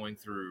going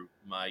through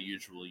my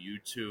usual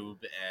YouTube,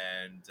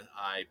 and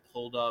I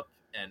pulled up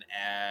an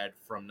ad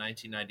from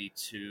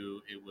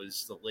 1992. It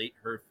was the late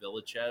Herb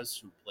Villachez,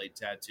 who played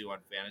Tattoo on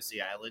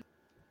Fantasy Island.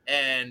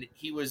 And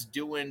he was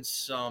doing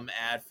some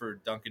ad for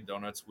Dunkin'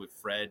 Donuts with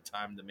Fred,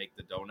 Time to Make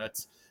the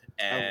Donuts.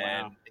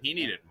 And he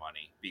needed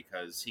money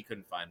because he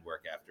couldn't find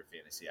work after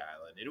Fantasy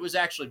Island. It was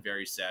actually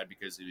very sad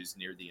because he was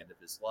near the end of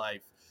his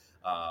life,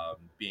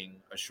 being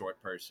a short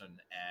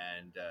person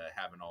and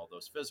having all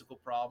those physical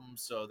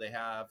problems. So they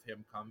have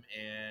him come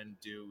and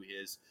do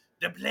his,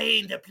 the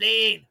plane,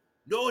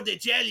 no, the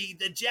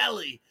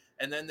jelly.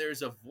 And then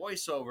there's a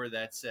voiceover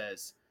that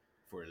says,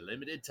 for a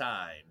limited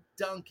time,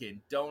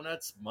 Dunkin'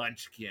 Donuts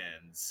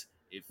Munchkins.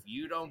 If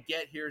you don't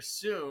get here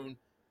soon,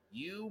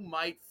 you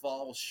might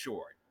fall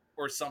short.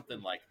 Or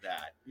something like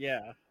that.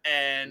 Yeah.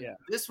 And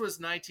this was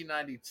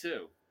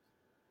 1992.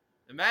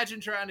 Imagine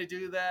trying to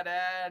do that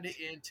ad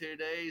in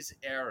today's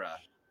era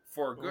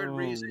for good Oh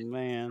reason.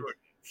 man. Number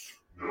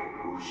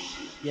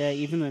 6. Yeah,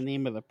 even the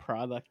name of the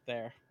product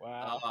there.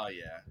 Wow. Oh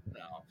yeah,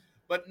 no.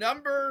 But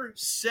number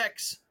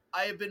 6,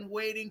 I have been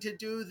waiting to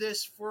do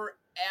this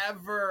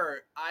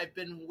forever. I've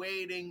been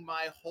waiting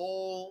my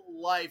whole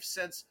life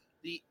since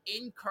the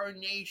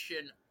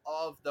incarnation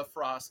of the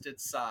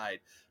Frosted Side.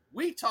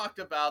 We talked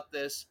about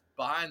this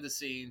behind the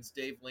scenes,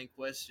 Dave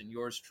Lindquist and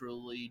yours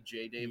truly,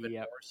 J. David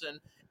Yep. Morrison,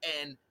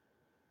 and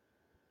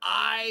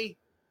I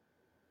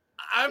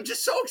I'm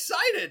just so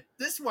excited.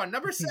 This one,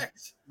 number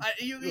 6.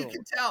 You Cool.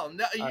 can tell.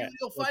 No, All right.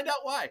 you'll find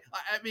out why.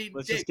 I mean,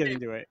 Let's Dave, just get Dave,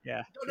 into it.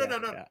 Yeah. no, Yeah. no,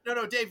 no, Yeah. no,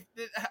 no, Dave.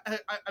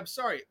 I'm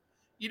sorry.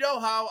 You know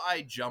how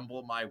I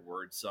jumble my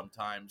words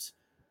sometimes.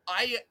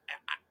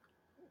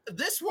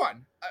 This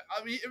one.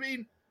 I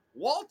mean,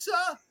 Walter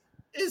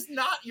is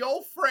not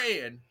your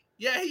friend.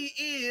 Yeah, he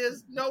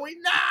is. No, he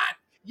not.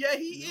 Yeah,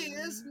 he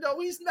is. No,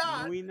 he's No,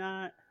 not. we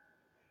not.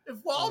 If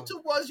Oh. Walter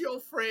was your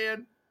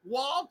friend,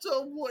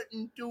 Walter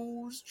wouldn't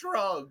do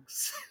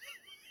drugs.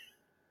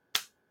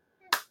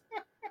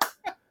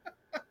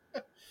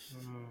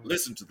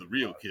 Listen to the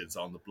real kids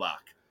on the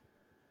block.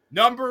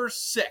 Number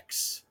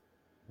 6,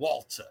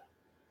 Walter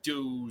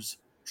does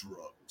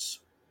drugs.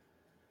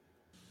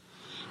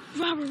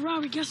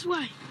 Robert, guess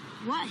what?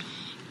 What?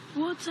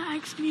 Walter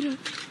asked me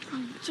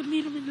to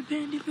meet him in the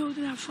bandit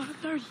building at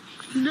 5:30.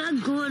 You're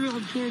not going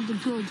on Panda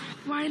Building.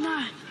 Why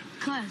not?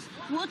 Cause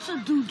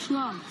Walter do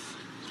drugs.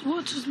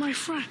 Walter's my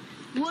friend.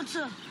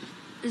 Walter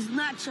is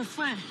not your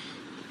friend.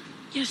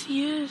 Yes,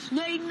 he is.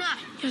 No, he not.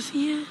 Yes,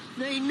 he is.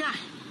 No, he not.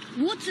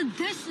 Walter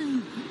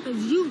dissing.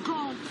 If you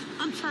go,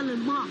 I'm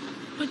telling Mom.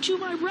 But you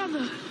my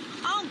brother.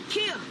 I don't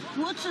care.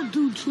 Walter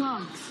do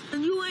drugs.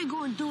 And you ain't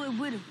gonna do it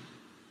with him.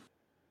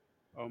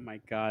 Oh my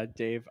God,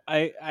 Dave.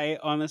 I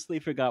honestly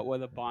forgot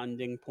what a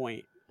bonding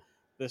point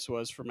this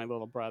was for my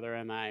little brother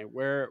and I.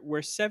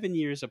 We're 7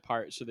 years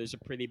apart, so there's a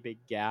pretty big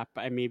gap.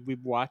 I mean,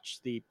 we've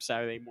watched the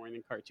Saturday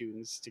morning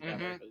cartoons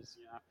together because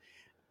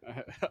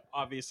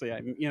obviously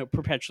I'm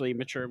perpetually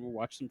immature and we'll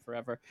watch them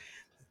forever.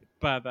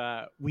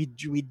 But we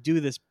do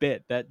this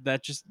bit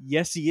that just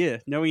yes he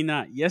is, no he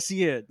not, yes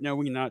he is, no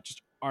we not,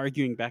 just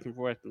arguing back and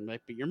forth. I'm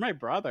like, but you're my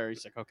brother.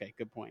 He's like, okay,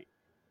 good point.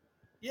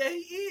 Yeah, he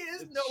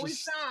is. It's No,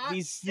 he's just not.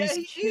 these Yeah,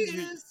 he kids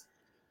are is.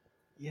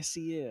 yes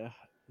he is,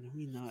 no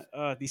he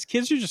not. These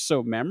kids are just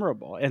so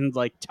memorable and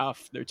like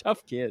tough. They're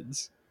tough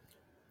kids.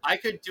 I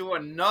could do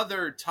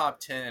another top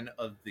 10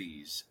 of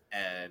these,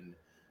 and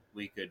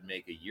we could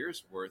make a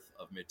year's worth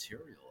of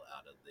material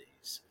out of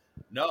these.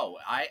 No,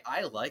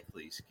 I like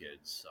these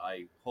kids.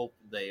 I hope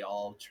they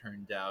all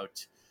turned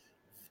out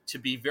to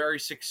be very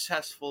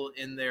successful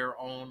in their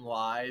own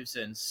lives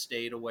and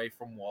stayed away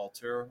from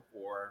Walter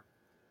or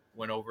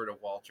went over to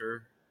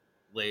Walter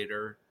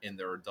later in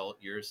their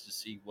adult years to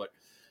see what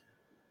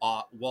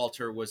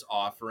Walter was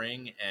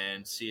offering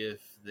and see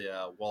if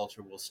the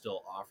Walter will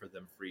still offer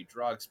them free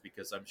drugs,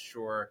 because I'm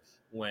sure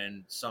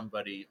when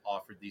somebody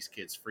offered these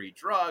kids free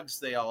drugs,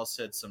 they all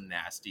said some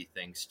nasty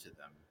things to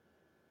them.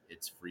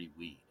 It's free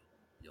weed.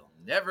 You'll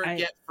never I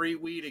get free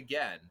weed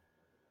again.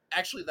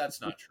 Actually, that's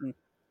not true.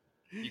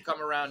 You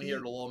come around here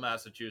to Lowell,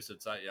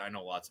 Massachusetts, I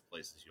know lots of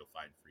places you'll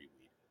find free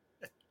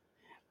weed.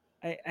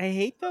 I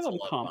hate that That's a I'm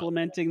lot of fun.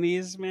 complimenting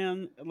these,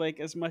 man, like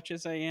as much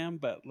as I am,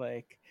 but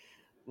like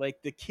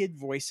the kid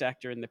voice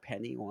actor in the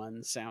Penny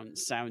one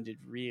sounded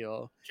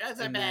real.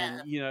 And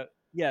then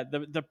yeah,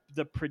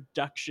 the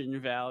production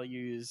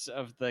values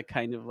of the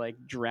kind of like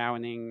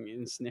drowning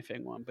and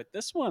sniffing one, but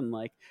this one,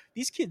 like,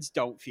 these kids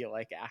don't feel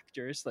like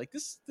actors. Like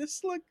this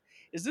like,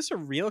 is this a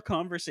real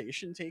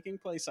conversation taking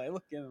place? I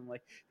look in and I'm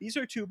like, these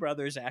are two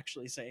brothers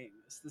actually saying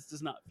this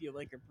does not feel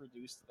like a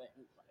produced thing.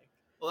 Like,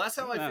 Well, that's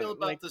how I feel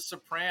about like, The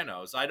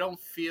Sopranos. I don't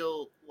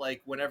feel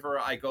like whenever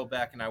I go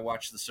back and I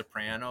watch The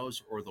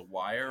Sopranos or The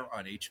Wire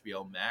on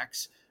HBO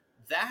Max,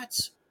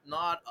 that's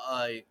not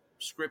a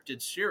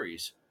scripted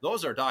series.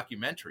 Those are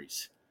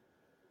documentaries,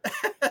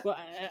 well,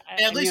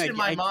 at least in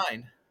my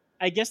mind.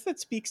 I guess that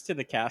speaks to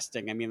the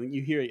casting. I mean,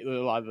 you hear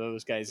a lot of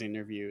those guys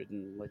interviewed,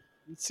 and like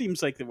it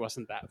seems like it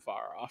wasn't that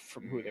far off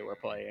from who they were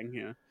playing.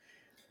 Yeah,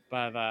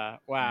 but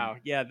wow,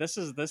 yeah, this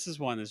is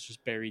one that's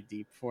just buried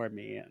deep for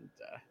me, and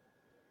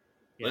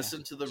yeah,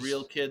 Listen to the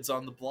real kids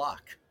on the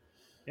block.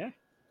 Yeah,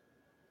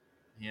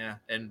 Yeah,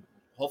 and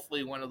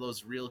hopefully one of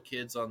those real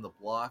kids on the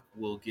block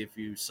will give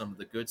you some of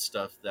the good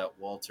stuff that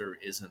Walter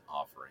isn't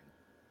offering.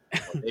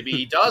 Or maybe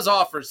he does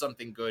offer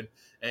something good,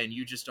 and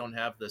you just don't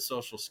have the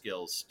social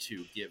skills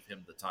to give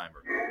him the time.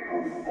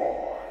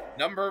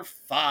 Number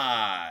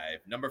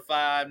five.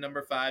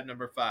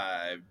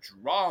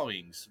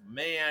 Drawings.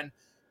 Man,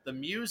 the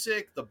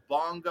music, the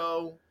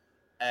bongo,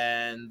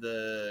 and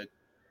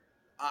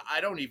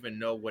I don't even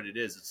know what it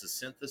is. It's a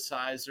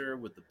synthesizer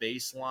with the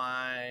bass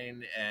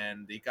line,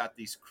 and they got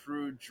these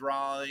crude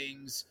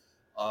drawings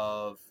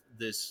of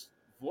this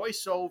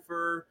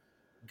voiceover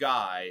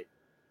guy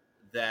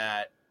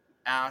that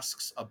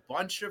asks a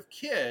bunch of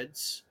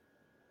kids,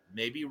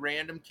 maybe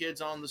random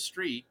kids on the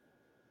street,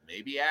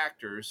 maybe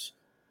actors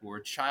who are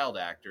child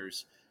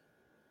actors,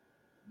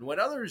 When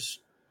others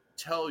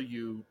tell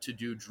you to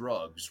do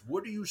drugs,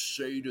 what do you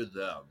say to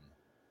them?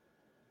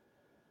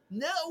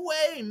 No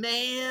way,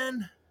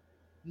 man.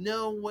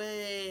 No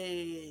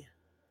way.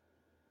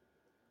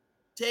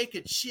 Take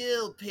a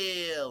chill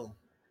pill.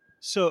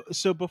 So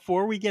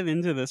before we get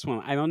into this one,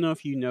 I don't know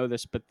if you know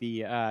this, but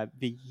the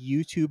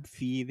YouTube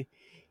feed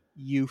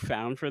you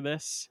found for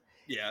this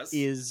Yes.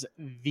 is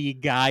the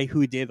guy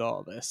who did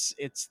all this.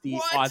 It's the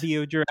What?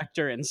 audio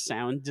director and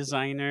sound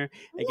designer.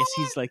 I guess What?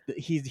 he's like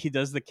he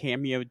does the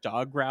cameo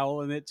dog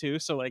growl in it too.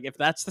 So like if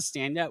that's the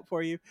standout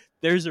for you,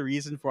 there's a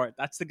reason for it.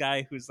 That's the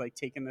guy who's like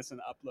taken this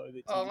and uploaded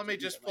it to Oh, let me YouTube.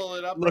 just And like pull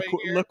it up right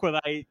here. look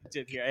what I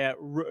did here. Yeah,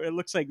 it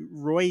looks like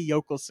Roy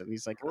Yokelson.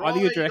 He's like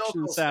audio Roy direction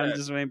and sound Yokelson.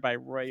 design by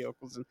Roy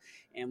Yokelson,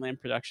 and Land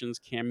Productions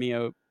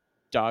cameo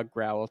dog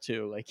growl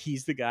too. Like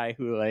he's the guy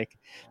who like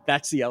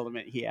that's the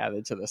element he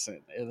added to this.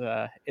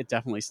 It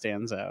definitely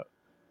stands out.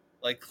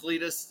 Like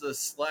Cletus the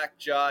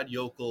slack-jawed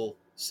yokel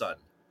son.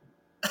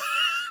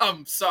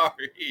 I'm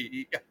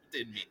sorry. I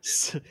didn't mean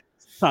to.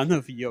 Son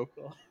of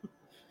yokel.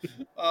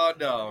 Oh,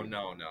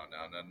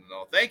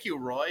 no. Thank you,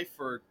 Roy,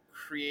 for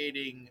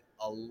creating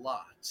a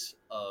lot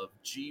of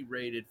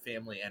G-rated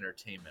family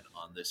entertainment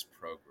on this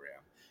program.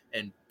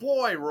 And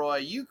boy, Roy,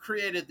 you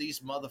created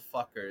these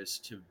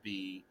motherfuckers to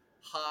be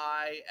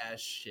high as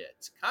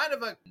shit. Kind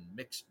of a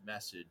mixed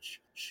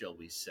message, shall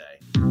we say.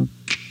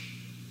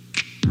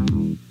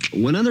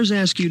 When others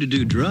ask you to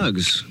do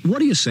drugs, what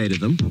do you say to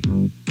them?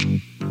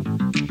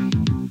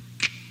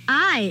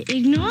 I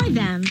ignore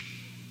them.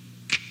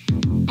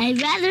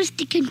 I'd rather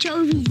stick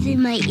anchovies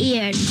in my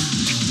ears.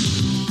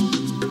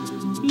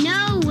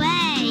 No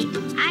way.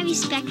 I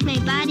respect my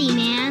body,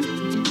 man.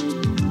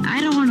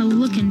 I don't want to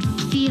look and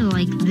feel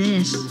like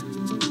this.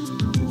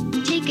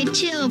 Take a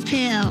chill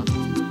pill.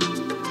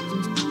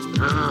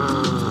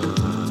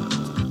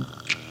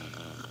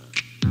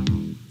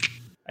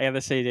 I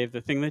gotta say, Dave,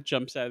 the thing that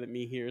jumps out at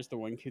me here is the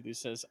one kid who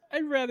says,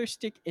 "I'd rather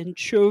stick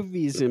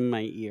anchovies in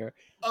my ear."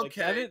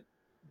 Okay.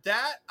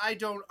 That I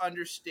don't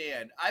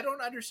understand. I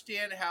don't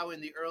understand how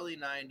in the early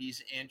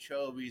 90s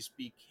anchovies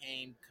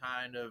became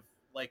kind of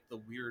like the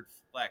weird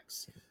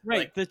flex. Right,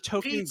 Like the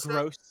token pizza,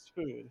 gross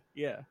food.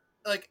 Yeah.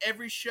 like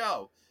every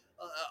show.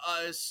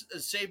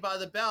 Saved by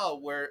the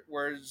Bell, where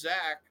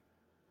Zach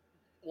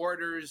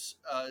orders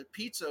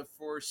pizza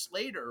for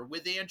Slater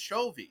with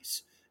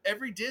anchovies.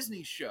 Every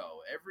Disney show,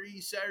 every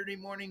Saturday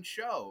morning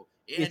show.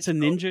 It's a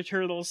Ninja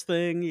Turtles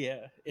thing.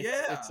 Yeah. It's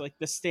Yeah. like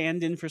the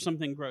stand in for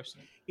something gross.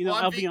 You know,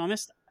 Well, I'll be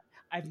honest,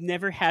 I've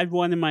never had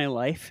one in my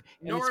life.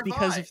 And Nor it's have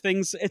because I.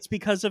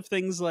 of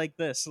things like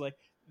this. Like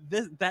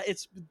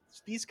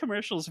these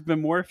commercials have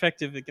been more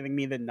effective at getting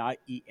me to not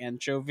eat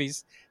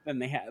anchovies than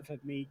they have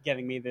at me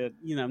getting me to,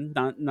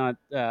 not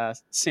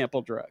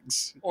sample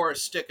drugs. Or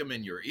stick them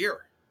in your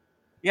ear.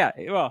 Yeah,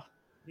 well,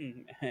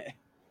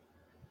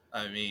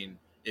 I mean,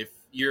 if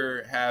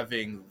you're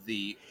having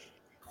the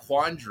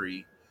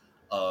quandary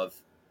of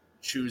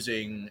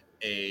choosing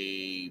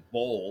a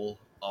bowl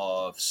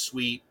of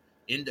sweet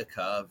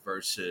indica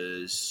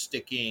versus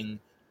sticking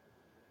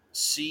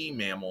sea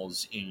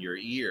mammals in your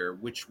ear,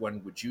 which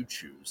one would you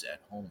choose at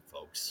home,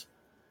 folks?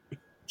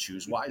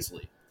 Choose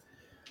wisely.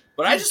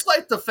 But I just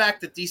like the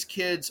fact that these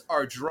kids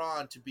are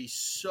drawn to be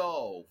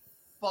so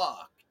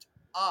fucked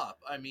up.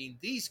 I mean,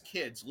 these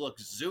kids look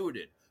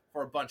zooted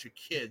for a bunch of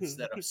kids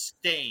that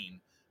abstain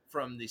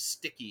from the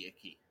sticky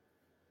icky.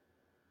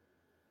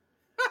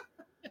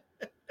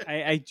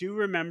 I do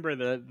remember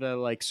the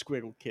like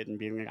squiggle kid and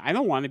being like, I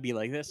don't want to be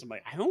like this. I'm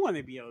like, I don't want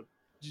to be a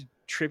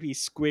trippy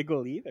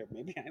squiggle either.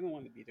 Maybe I don't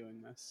want to be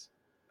doing this.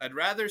 I'd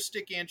rather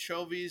stick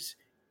anchovies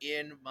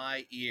in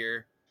my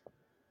ear.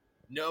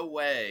 No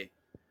way.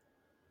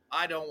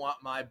 I don't want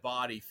my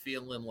body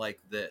feeling like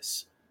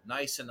this.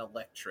 Nice and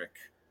electric.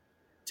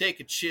 Take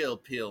a chill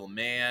pill,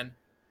 man.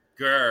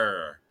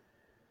 Grr.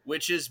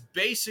 Which is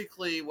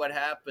basically what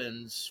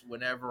happens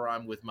whenever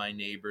I'm with my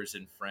neighbors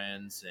and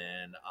friends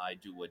and I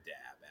do a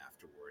dab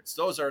afterwards.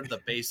 Those are the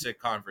basic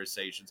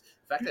conversations.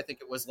 In fact, I think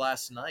it was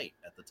last night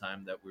at the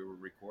time that we were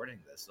recording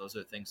this. Those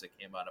are things that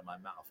came out of my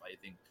mouth. I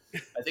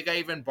think I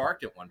even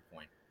barked at one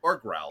point or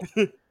growled.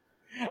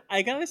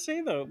 I gotta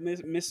say though,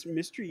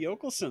 Mr.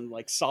 Yokelson,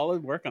 like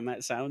solid work on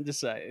that sound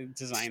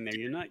design there.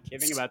 You're not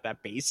kidding about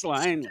that bass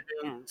line.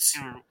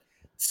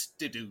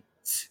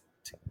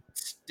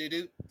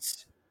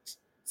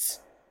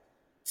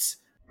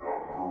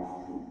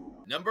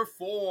 Number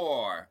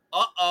 4.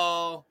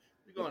 Uh-oh.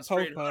 We're going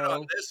straight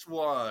Popo. on this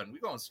one. We're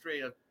going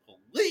straight up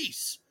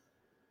police.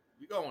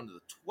 We're going to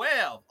the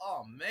 12.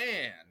 Oh,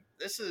 man.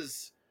 This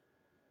is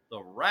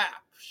the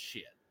rap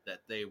shit that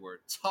they were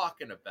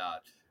talking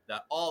about,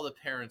 that all the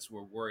parents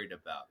were worried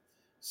about.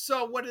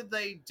 So what did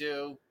they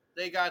do?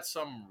 They got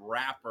some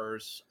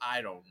rappers.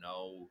 I don't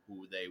know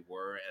who they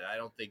were, and I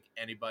don't think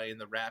anybody in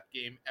the rap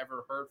game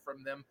ever heard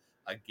from them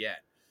again.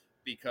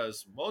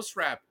 Because most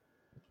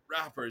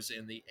rappers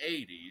in the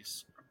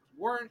 80s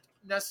weren't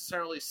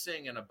necessarily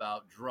singing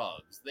about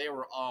drugs. They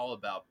were all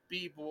about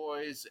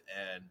b-boys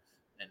and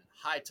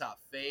high top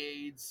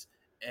fades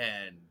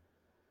and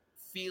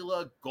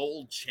Fila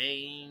gold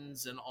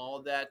chains and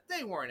all that,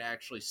 they weren't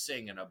actually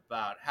singing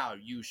about how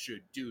you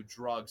should do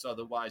drugs,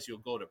 otherwise you'll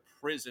go to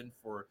prison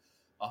for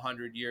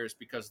 100 years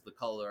because of the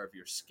color of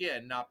your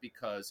skin, not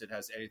because it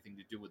has anything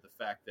to do with the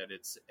fact that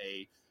it's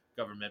a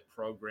government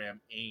program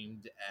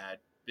aimed at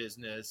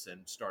business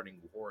and starting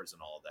wars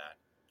and all that.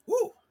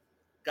 Woo!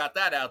 Got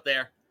that out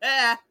there.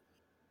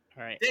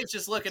 All right. Dave's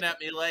just looking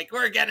at me like,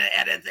 we're gonna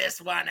edit this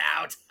one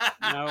out.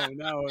 No.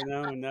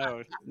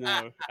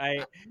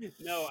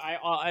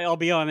 I'll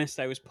be honest.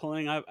 I was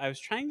pulling up. I was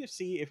trying to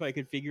see if I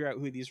could figure out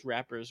who these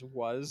rappers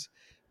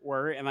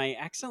were, and I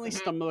accidentally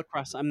stumbled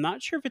across. I'm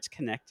not sure if it's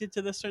connected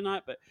to this or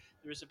not, but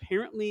there was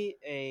apparently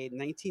a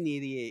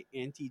 1988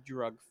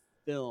 anti-drug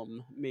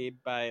film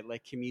made by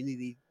like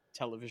Community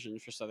Television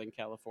for Southern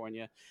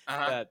California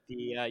that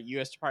the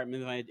U.S.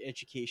 Department of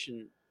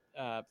Education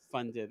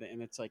funded,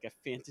 and it's like a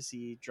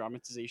fantasy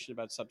dramatization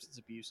about substance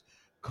abuse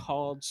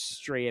called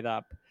Straight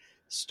Up,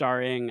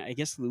 starring I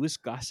guess Louis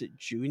Gossett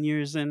Jr.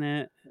 is in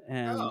it,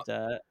 and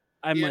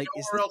I'm You had like,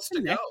 is nowhere this else to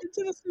go. connected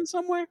to this in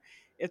somewhere?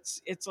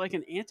 It's like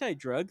an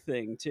anti-drug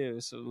thing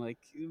too, so like,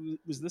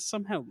 was this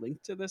somehow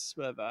linked to this?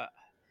 But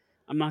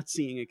I'm not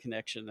seeing a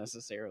connection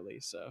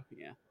necessarily. So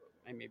yeah,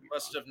 I may be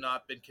Must wrong. have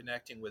not been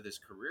connecting with his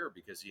career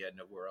because he had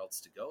nowhere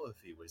else to go if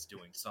he was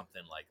doing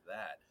something like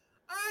that.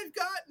 I've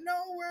got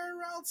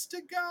nowhere else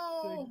to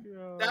go.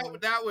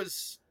 That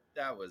was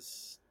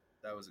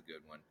a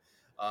good one.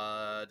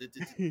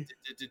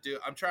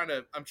 I'm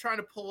trying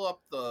to pull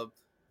up the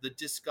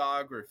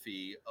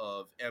discography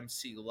of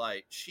MC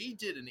Light. She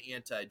did an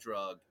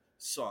anti-drug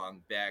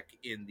song back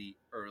in the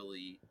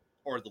early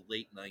or the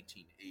late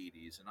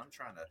 1980s, and I'm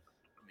trying to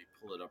let me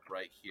pull it up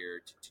right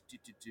here.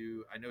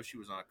 I know she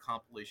was on a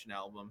compilation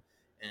album,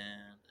 and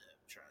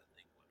I'm trying to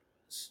think what it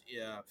was.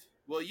 Yeah.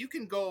 Well, you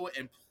can go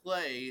and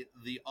play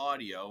the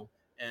audio,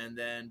 and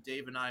then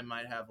Dave and I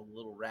might have a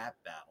little rap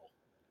battle.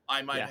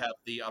 I might have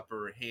the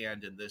upper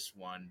hand in this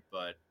one,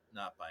 but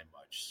not by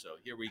much. So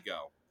here we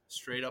go.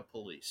 Straight Up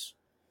Police.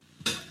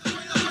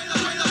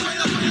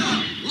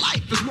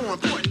 Life is more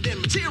important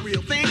than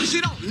material things.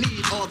 You don't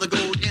need all the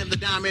gold and the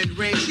diamond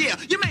rings. Yeah,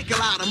 you make a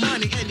lot of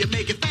money and you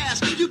make it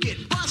fast. You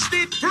get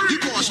busted, you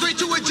going straight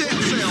to a jail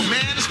cell,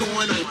 man. It's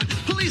going on.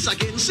 Police are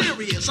getting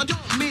serious. I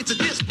don't mean to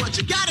diss, but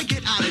you gotta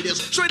get out of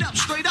this. Straight up,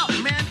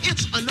 man.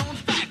 It's a known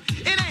fact.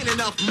 It ain't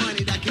enough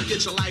money that can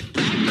get your life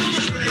back.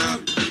 Straight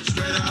up,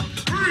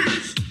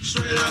 freeze.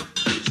 Straight up,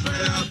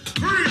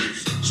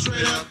 freeze.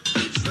 Straight up,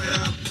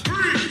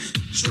 freeze.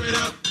 Straight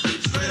up,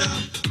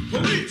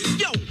 police.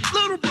 Yo,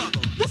 little brother,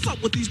 what's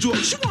up with these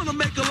drugs? You wanna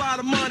make a lot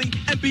of money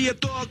and be a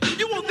thug?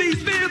 You want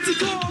these fancy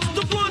cars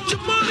to flaunt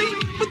your money?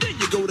 But then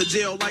you go to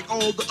jail like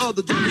all the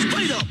other drugs.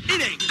 Straight up,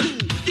 it ain't cool.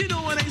 You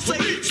know what they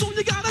say? So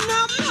you got a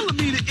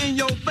 9mm in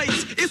your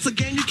face. It's a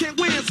game you can't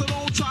win, so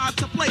don't try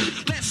to play.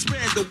 Let's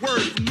spread the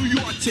word from New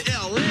York to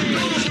LA.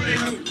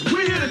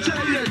 We're here to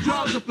tell you that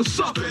drugs are for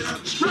suckers.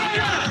 Straight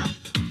up,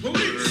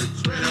 police.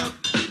 Straight up,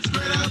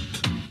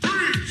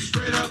 freeze.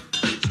 Straight up,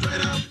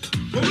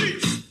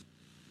 police.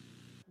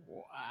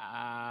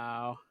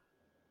 Wow.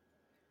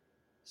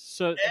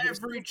 So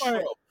Every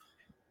trope.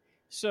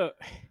 So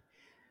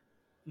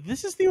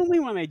this is the only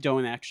one I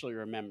don't actually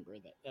remember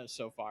that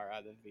so far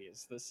out of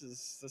these. This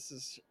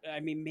is. I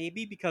mean,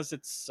 maybe because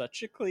it's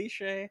such a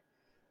cliche.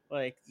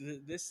 Like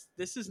this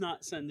is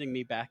not sending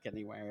me back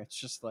anywhere. It's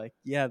just like,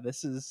 yeah,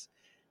 this is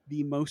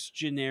the most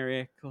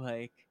generic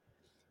like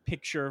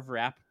picture of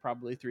rap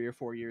probably 3 or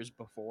 4 years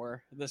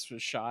before this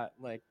was shot.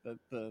 Like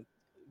the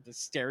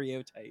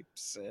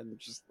stereotypes and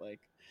just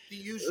like The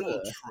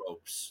usual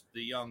tropes.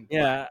 The young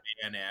Yeah. black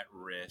man at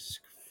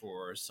risk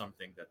for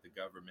something that the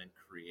government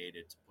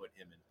created to put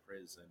him in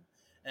prison.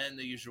 And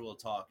the usual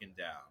talking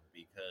down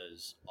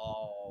because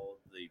all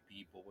the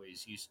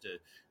B-boys used to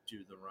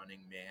do the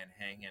running man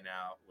hanging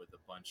out with a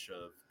bunch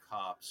of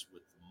cops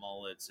with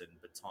mullets and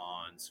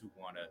batons who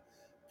want to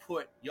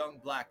put young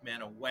black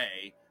men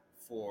away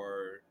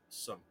for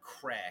some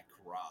crack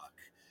rock.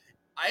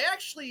 I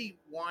actually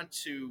want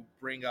to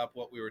bring up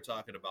what we were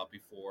talking about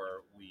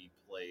before we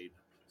played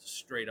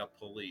Straight Up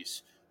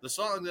Police. The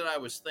song that I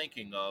was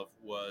thinking of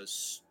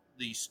was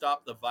the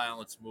Stop the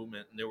Violence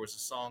movement, and there was a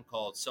song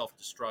called Self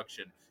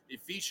Destruction.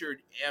 It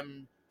featured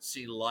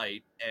MC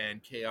Light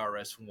and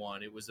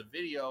KRS-One. It was a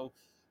video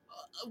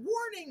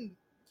warning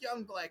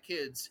young black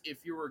kids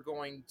if you were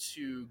going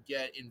to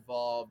get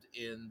involved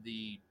in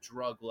the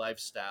drug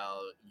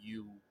lifestyle,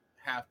 you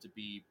have to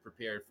be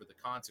prepared for the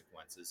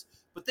consequences.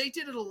 But they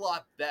did it a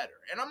lot better.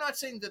 And I'm not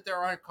saying that there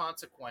aren't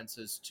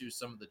consequences to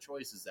some of the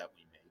choices that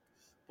we make,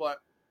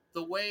 but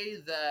the way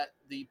that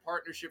the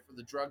Partnership for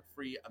the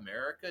Drug-Free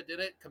America did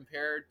it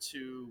compared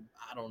to,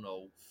 I don't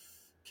know,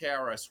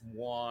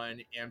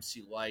 KRS-One,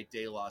 MC Light,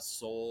 De La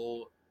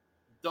Soul,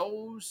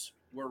 those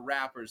were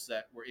rappers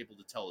that were able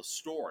to tell a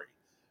story.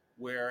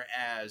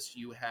 Whereas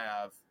you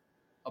have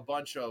a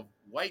bunch of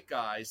white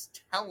guys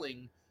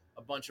telling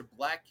a bunch of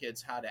black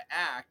kids how to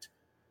act,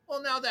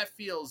 well, now that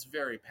feels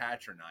very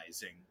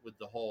patronizing with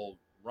the whole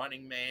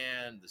running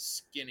man, the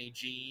skinny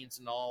jeans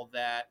and all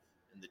that.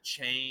 and the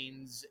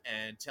chains,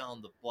 and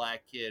telling the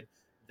black kid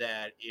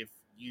that if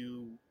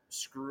you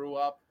screw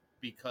up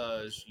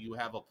because you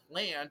have a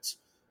plant,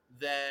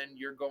 then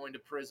you're going to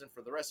prison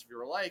for the rest of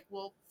your life.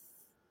 Well,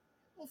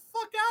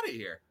 fuck out of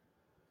here.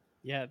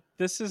 Yeah,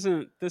 this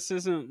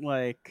isn't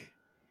like,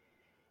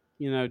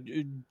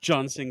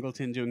 John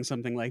Singleton doing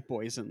something like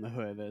Boys in the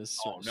Hood as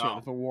Oh sort no.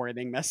 of a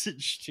warning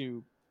message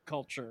to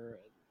culture.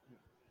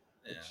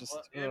 Yeah, It's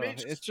well, just, it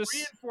it's just just,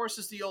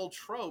 reinforces the old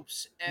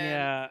tropes, and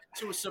yeah.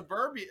 to a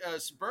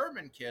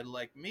suburban kid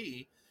like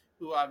me,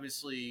 who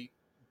obviously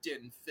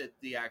didn't fit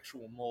the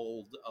actual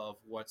mold of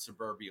what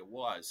suburbia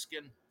was,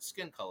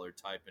 skin color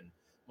type, and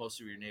most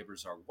of your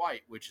neighbors are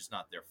white, which is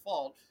not their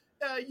fault.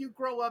 You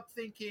grow up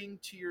thinking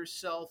to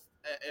yourself,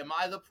 "Am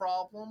I the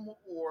problem,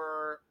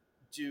 or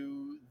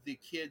do the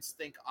kids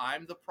think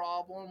I'm the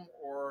problem?"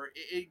 Or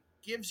it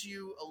gives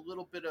you a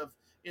little bit of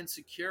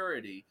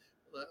insecurity,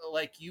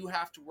 like you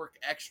have to work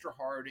extra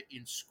hard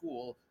in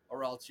school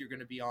or else you're going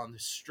to be on the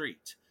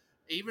street.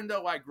 Even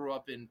though I grew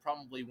up in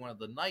probably one of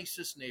the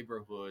nicest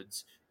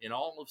neighborhoods in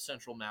all of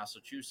central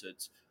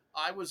Massachusetts,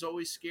 I was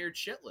always scared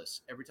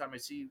shitless every time I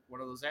see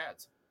one of those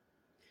ads.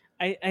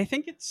 I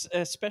think it's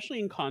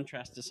especially in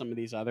contrast to some of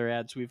these other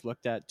ads we've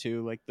looked at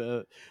too, like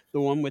the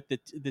one with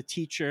the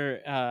teacher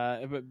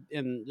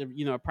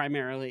in a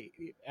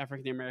primarily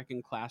African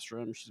American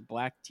classroom. She's a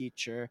black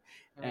teacher,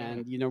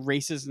 Mm. and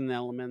race is an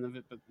element of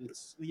it, but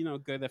it's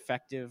good,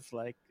 effective.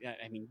 Like,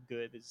 I mean,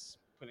 good is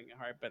putting it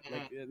hard, but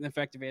like an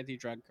effective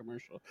anti-drug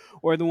commercial,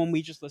 or the one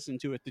we just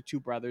listened to with the two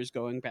brothers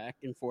going back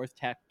and forth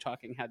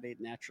talking how they'd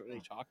naturally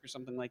talk or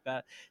something like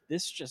that.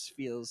 This just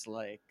feels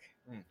like.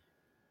 Mm.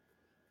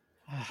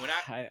 When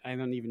I I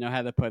don't even know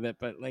how to put it,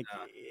 but like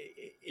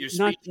You're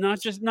not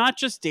speechless. just not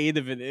just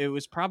dated, it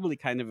was probably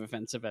kind of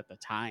offensive at the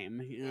time.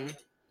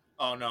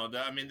 Oh no,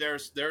 I mean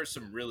there's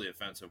some really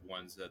offensive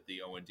ones that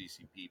the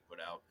ONDCP put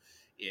out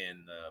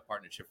in the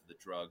Partnership for the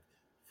Drug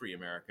Free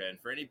America. And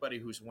for anybody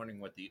who's wondering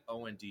what the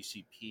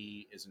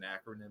ONDCP is an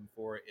acronym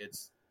for,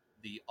 it's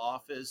the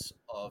Office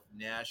of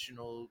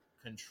National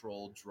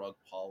Controlled Drug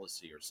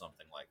Policy or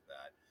something like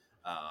that.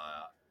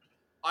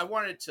 I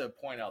wanted to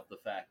point out the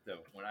fact that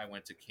when I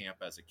went to camp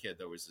as a kid,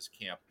 there was this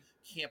Camp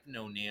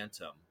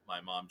Nonantum. My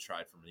mom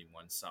tried for me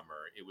one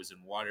summer. It was in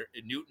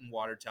Newton,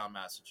 Watertown,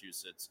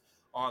 Massachusetts,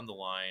 on the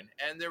line,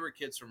 and there were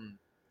kids from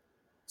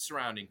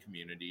surrounding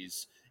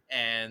communities,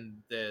 and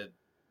the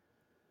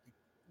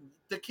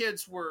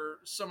kids were,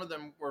 some of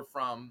them were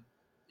from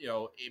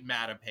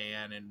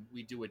Mattapan, and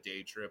we do a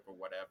day trip or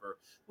whatever.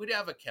 We'd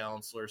have a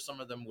counselor.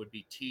 Some of them would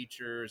be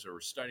teachers or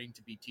studying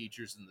to be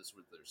teachers, and this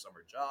was their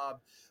summer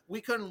job.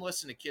 We couldn't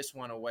listen to Kiss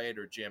 108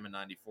 or Jammin'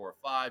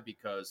 94.5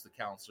 because the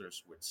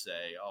counselors would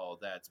say, "Oh,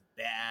 that's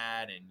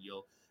bad, and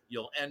you'll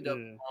end up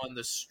Mm. on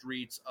the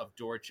streets of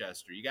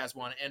Dorchester. You guys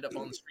want to end up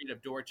on the street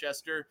of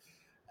Dorchester?"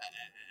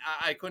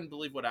 I couldn't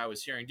believe what I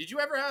was hearing. Did you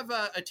ever have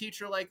a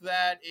teacher like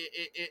that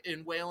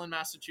in Wayland,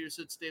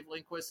 Massachusetts, Dave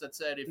Lindquist, that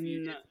said No, if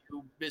you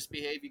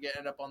misbehave, you get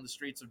end up on the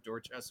streets of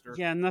Dorchester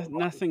yeah, or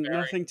Roxbury?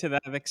 nothing to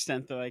that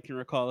extent that I can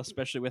recall,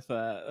 especially with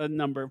a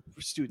number of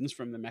students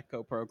from the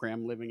METCO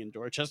program living in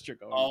Dorchester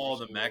going to Oh,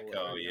 the school.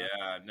 Metco,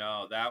 yeah,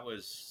 no, that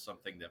was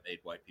something that made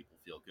white people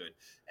feel good.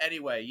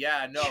 Anyway,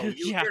 yeah, no,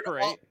 you Yeah, heard all.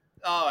 right.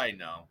 Oh, I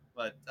know,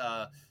 but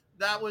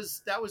that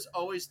was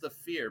always the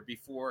fear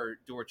before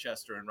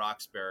Dorchester and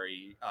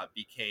Roxbury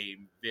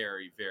became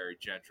very, very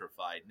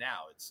gentrified.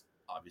 Now it's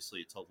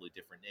obviously a totally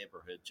different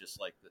neighborhood, just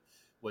like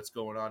what's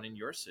going on in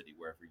your city,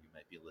 wherever you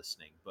might be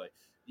listening. But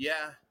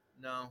yeah,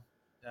 no,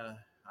 uh,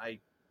 I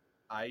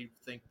I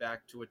think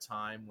back to a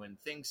time when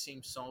things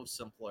seemed so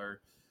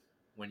simpler,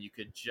 when you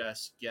could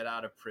just get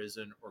out of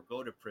prison or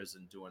go to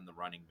prison doing the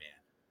Running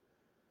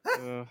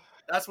Man. Uh,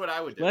 That's what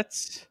I would do.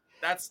 let's.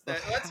 That's that.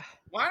 Let's.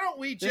 Why don't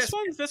we This just?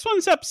 one's this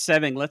one's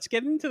upsetting. Let's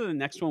get into the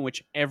next one,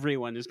 which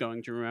everyone is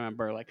going to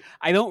remember. Like,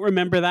 I don't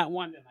remember that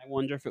one, and I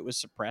wonder if it was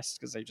suppressed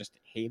because I just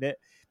hate it.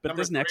 But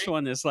Number this next three?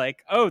 one is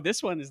like, oh,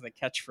 this one is the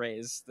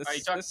catchphrase. Are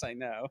you This I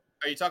know.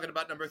 Are you talking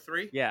about number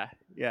three? Yeah,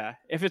 yeah.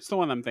 If it's the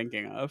one I'm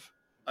thinking of.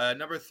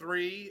 Number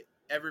three.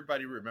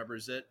 Everybody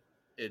remembers it.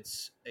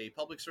 It's a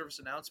public service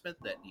announcement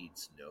that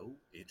needs no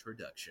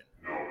introduction.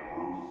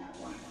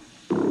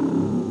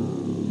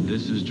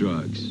 This is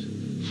drugs.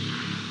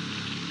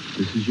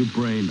 This is your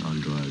brain on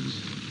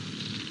drugs.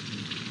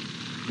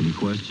 Any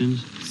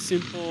questions?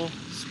 Simple,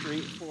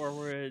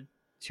 straightforward,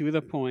 to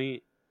the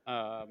point.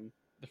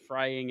 The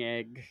frying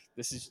egg.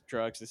 This is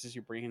drugs. This is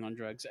your brain on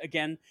drugs.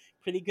 Again,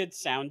 pretty good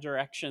sound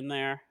direction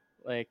there.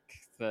 Like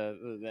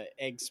the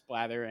egg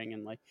splattering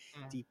and like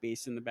deep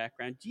bass in the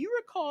background. Do you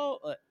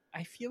recall?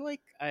 I feel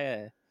like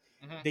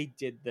Mhm. they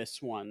did this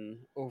one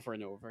over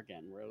and over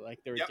again, where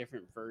like there were Yep.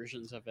 different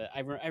versions of it. I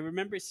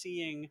remember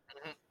seeing.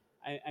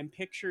 Mhm. I'm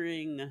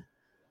picturing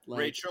like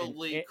Rachel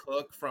Lee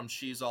Cook from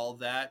She's All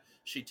That.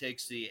 She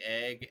takes the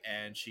egg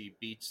and she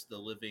beats the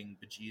living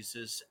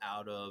bejesus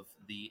out of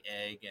the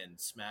egg and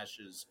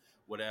smashes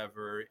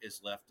whatever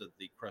is left of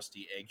the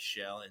crusty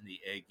eggshell and the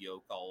egg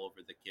yolk all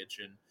over the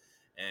kitchen.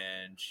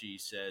 And she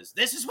says,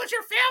 "This is what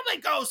your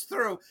family goes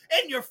through,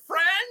 and your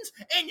friends,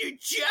 and your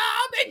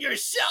job, and your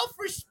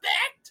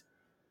self-respect."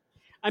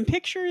 I'm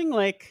picturing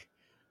like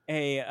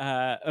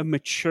a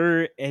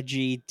mature,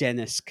 edgy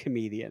Dennis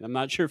comedian. I'm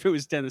not sure if it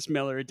was Dennis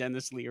Miller or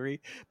Dennis Leary,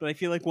 but I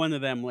feel like one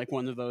of them, like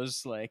one of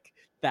those, like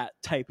that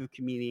type of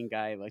comedian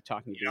guy, like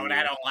talking to You know what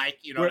Baby. I don't like?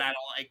 You know what I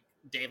don't like,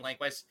 Dave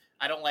Lanquist?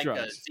 I don't like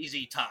Drugs.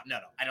 ZZ Top. No,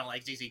 I don't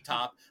like ZZ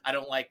Top. I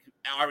don't like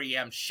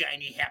REM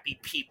shiny, happy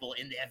people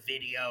in their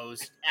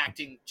videos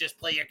acting, just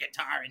play your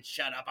guitar and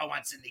shut up. I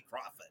want Cindy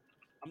Crawford.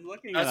 I'm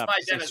looking That's it up. my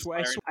 'Cause Dennis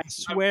Leary. I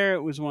swear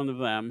it was one of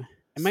them.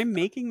 Am I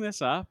making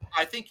this up?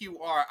 I think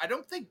you are. I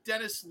don't think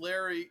Dennis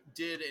Leary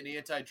did an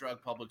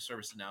anti-drug public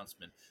service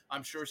announcement.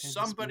 I'm sure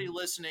somebody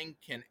listening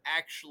can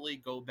actually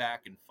go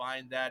back and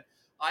find that.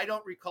 I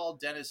don't recall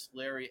Dennis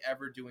Leary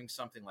ever doing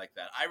something like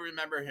that. I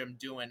remember him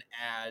doing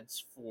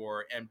ads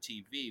for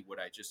MTV, what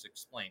I just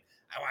explained.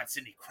 I want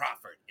Cindy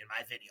Crawford in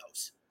my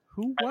videos.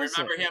 Who was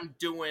I remember it? him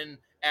doing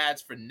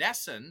ads for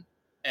Nesson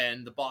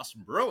and the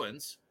Boston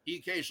Bruins. He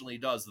occasionally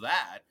does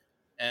that.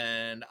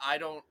 And I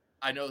know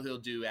he'll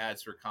do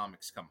ads for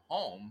Comics Come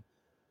Home.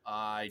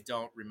 I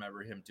don't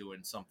remember him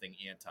doing something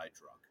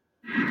anti-drug.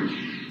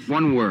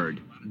 One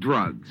word,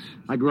 drugs.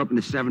 I grew up in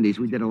the 70s.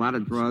 We did a lot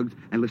of drugs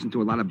and listened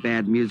to a lot of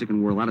bad music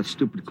and wore a lot of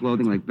stupid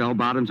clothing like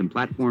bell-bottoms and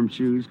platform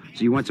shoes.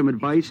 So you want some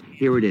advice?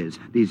 Here it is.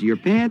 These are your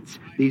pants.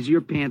 These are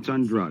your pants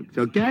on drugs,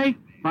 okay?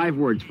 5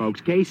 words,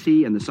 folks.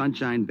 KC and the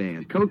Sunshine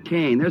Band.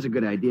 Cocaine, there's a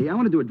good idea. I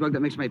want to do a drug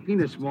that makes my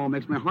penis small,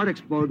 makes my heart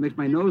explode, makes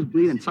my nose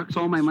bleed, and sucks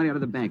all my money out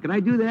of the bank. Could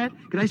I do that?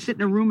 Could I sit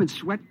in a room and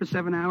sweat for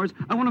 7 hours?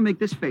 I want to make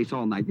this face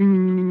all night.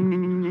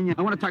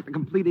 I want to talk to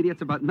complete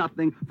idiots about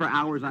nothing for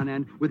hours on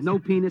end with no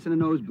penis and a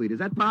nosebleed. Is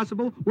that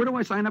possible? Where do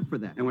I sign up for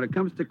that? And when it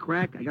comes to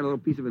crack, I got a little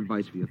piece of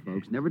advice for you,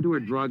 folks. Never do a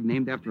drug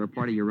named after a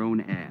part of your own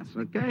ass,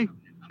 okay?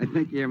 I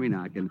think you hear me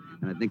knocking,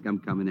 and I think I'm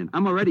coming in.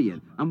 I'm already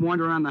in. I'm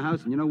wandering around the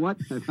house, and you know what?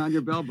 I found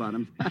your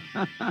bell-bottoms.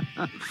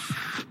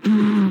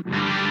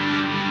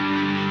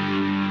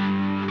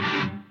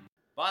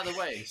 By the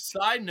way,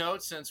 side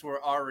note, since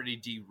we're already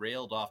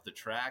derailed off the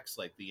tracks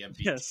like the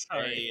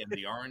MBTA and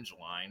the Orange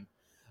Line,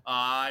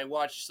 I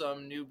watched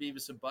some new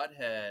Beavis and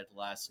Butthead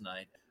last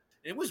night.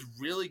 It was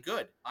really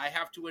good. I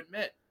have to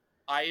admit,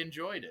 I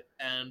enjoyed it,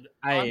 and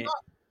I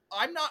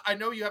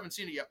know you haven't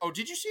seen it yet. Oh,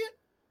 did you see it?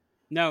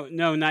 No,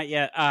 not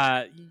yet.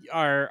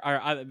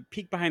 Our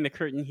peek behind the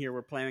curtain here.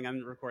 We're planning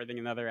on recording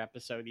another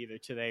episode either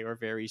today or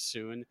very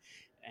soon,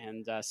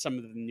 and some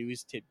of the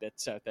news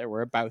tidbits out there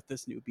were about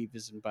this new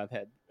Beavis and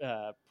Butthead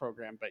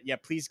program. But yeah,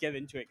 please get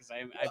into it because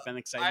I've been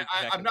excited.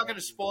 I'm not going to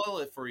spoil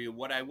it for you.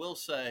 What I will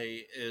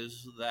say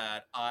is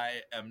that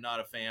I am not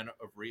a fan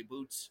of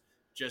reboots,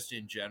 just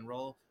in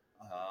general.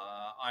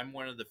 I'm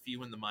one of the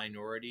few in the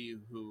minority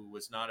who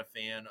was not a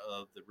fan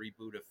of the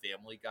reboot of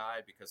Family Guy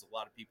because a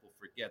lot of people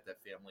forget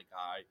that Family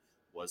Guy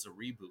was a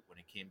reboot when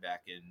it came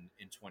back in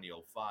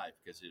 2005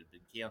 because it had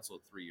been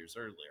canceled 3 years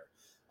earlier.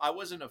 I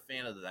wasn't a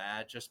fan of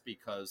that just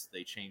because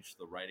they changed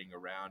the writing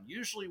around.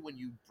 Usually when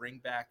you bring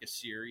back a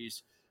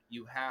series,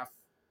 you have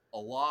a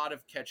lot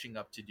of catching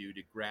up to do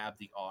to grab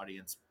the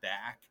audience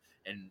back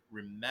and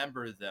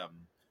remember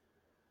them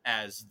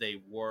as they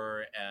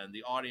were, and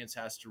the audience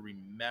has to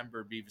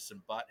remember Beavis and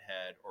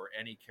Butthead or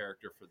any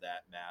character for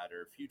that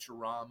matter.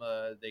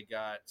 Futurama, they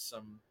got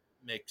some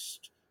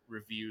mixed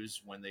reviews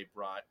when they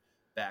brought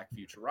back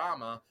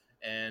Futurama,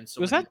 and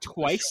so was that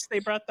twice they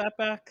brought that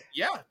back?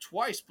 Yeah,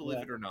 twice,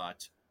 believe it or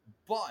not.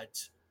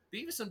 But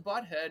Beavis and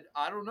Butthead,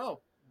 I don't know,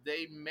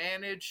 they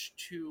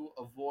managed to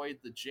avoid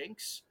the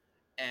jinx,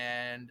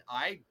 and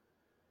I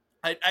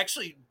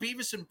actually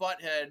Beavis and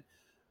Butthead,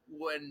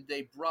 when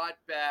they brought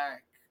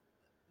back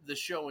the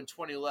show in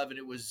 2011,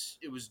 it was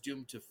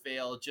doomed to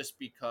fail just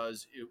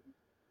because it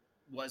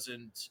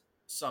wasn't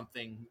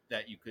something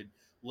that you could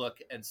look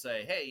and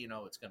say, hey, you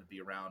know, it's going to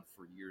be around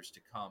for years to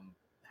come.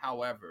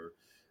 However,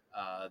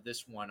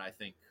 this one, I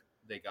think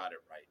they got it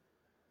right.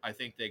 I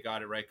think they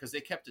got it right because they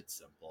kept it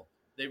simple.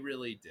 They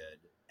really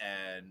did.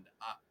 And,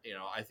 you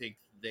know, I think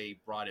they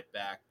brought it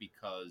back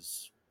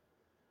because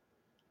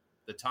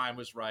the time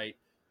was right.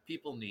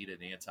 People need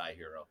an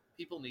anti-hero.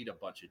 People need a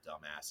bunch of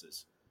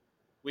dumbasses.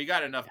 We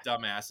got enough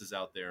dumbasses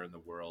out there in the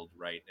world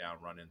right now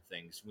running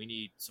things. We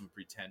need some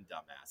pretend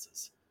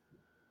dumbasses.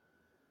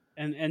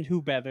 And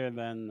who better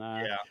than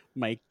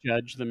Mike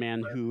Judge, the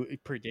man who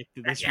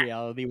predicted this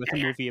reality with a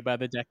movie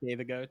about a decade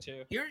ago,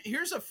 too?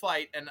 Here's a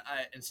fight, and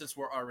since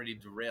we're already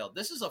derailed,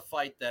 this is a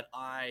fight that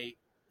I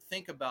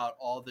think about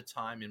all the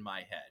time in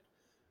my head.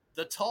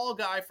 The tall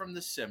guy from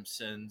The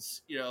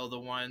Simpsons, you know, the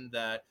one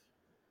that,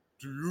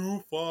 do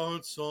you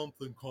find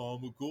something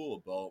comical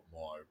about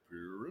my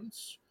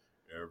appearance?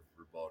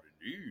 Everybody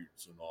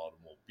needs an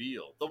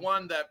automobile. The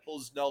one that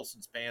pulls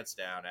Nelson's pants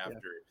down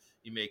after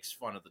he makes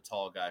fun of the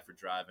tall guy for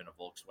driving a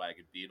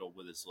Volkswagen Beetle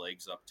with his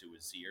legs up to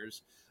his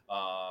ears.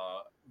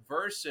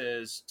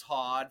 Versus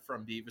Todd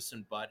from Beavis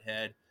and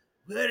Butthead.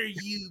 What are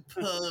you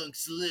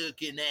punks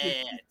looking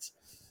at?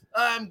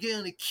 I'm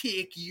gonna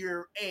kick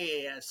your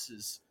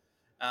asses.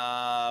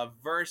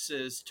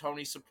 Versus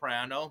Tony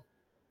Soprano.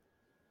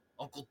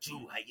 Uncle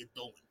Drew, how you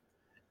doing?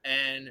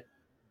 And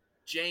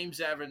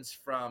James Evans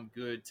from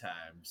Good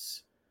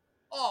Times.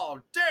 Oh,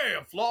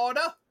 damn,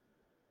 Florida.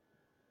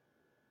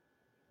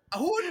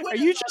 Who would win Are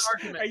in you that just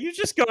argument? are you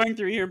just going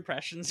through your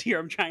impressions here?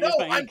 I'm trying No, to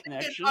find a I'm thinking.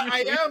 connection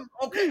I between. am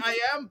okay. I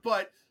am,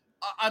 but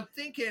I'm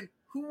thinking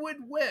who would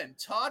win?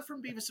 Todd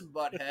from Beavis and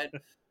Butthead,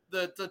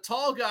 the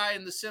tall guy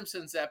in The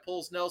Simpsons that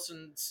pulls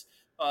Nelson's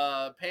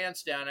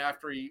pants down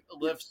after he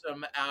lifts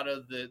him out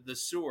of the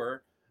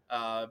sewer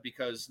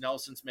because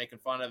Nelson's making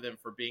fun of him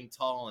for being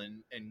tall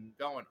and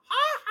going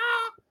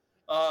ha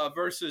ha.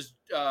 Versus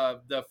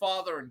the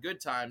father in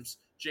Good Times,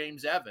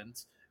 James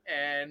Evans,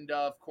 and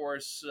of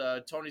course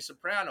Tony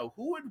Soprano.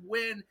 Who would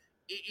win?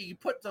 You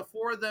put the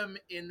four of them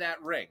in that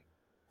ring.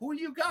 Who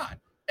you got?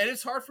 And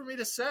it's hard for me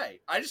to say.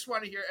 I just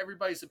want to hear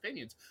everybody's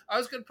opinions. I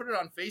was going to put it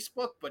on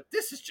Facebook, but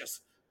this is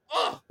just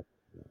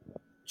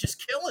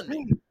killing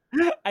me.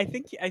 I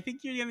think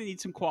you're gonna need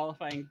some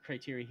qualifying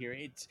criteria here.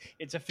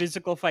 It's a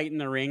physical fight in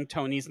the ring.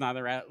 Tony's not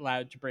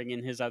allowed to bring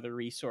in his other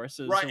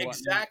resources Right, or whatnot.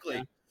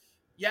 exactly.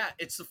 Yeah,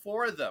 it's the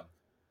four of them.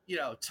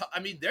 I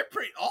mean, they're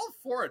pretty. All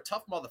four are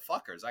tough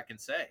motherfuckers. I can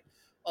say.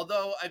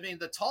 Although, I mean,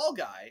 the tall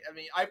guy. I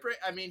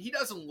mean, he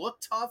doesn't look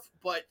tough,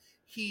 but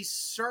he's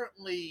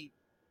certainly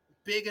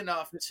big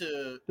enough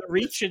to The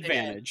reach withstand.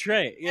 advantage,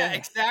 right? Yeah, Yeah.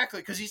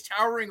 exactly. Because he's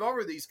towering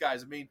over these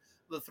guys. I mean,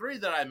 the three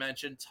that I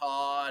mentioned,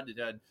 Todd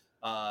and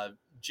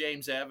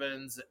James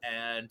Evans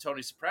and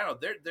Tony Soprano,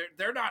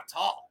 they're not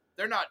tall.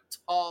 They're not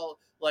tall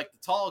like the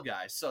tall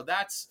guys. So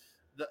that's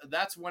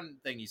one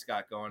thing he's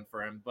got going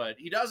for him. But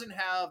he doesn't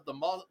have the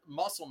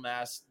muscle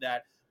mass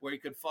that where he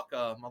could fuck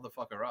a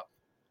motherfucker up.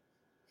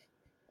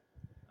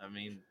 I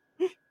mean,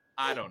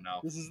 I don't know.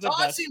 This is the Todd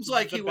best. seems This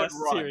like is the he would best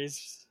run.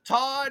 series.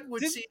 Todd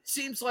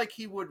seems like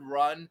he would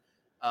run.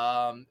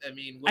 I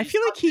mean, when I he's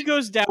feel like he hunting-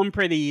 goes down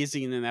pretty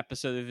easy in an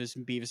episode of this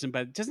Beavis and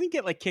Butthead. Doesn't he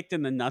get like kicked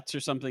in the nuts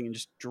or something and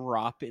just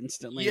drop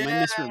instantly? Am I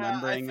Yeah, I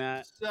misremembering think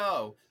that?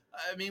 so.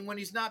 I mean, when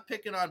he's not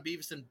picking on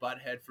Beavis and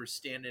Butthead for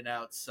standing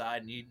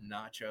outside and eating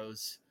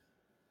nachos,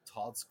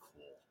 Todd's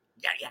cool.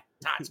 Yeah,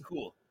 Todd's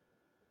cool.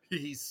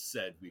 He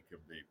said we can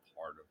be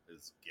part of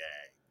his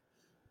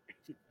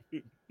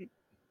gang.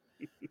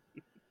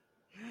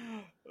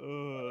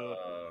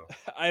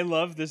 I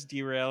love this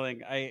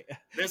derailing.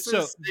 This so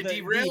is the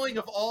derailing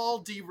of all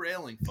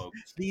derailing,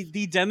 folks.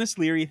 The Dennis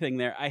Leary thing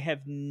there. I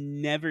have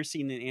never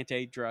seen an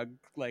anti-drug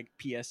like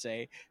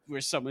PSA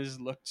where someone has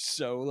looked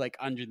so like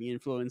under the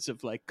influence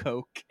of like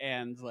coke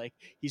and like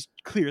he's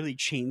clearly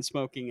chain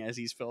smoking as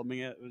he's filming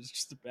it. It was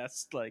just the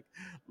best, like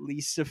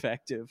least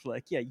effective.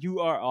 Like, yeah, you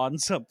are on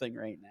something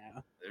right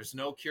now. There's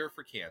no cure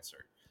for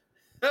cancer.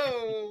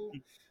 Oh,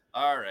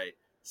 all right.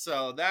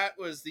 So that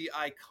was the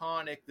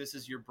iconic "This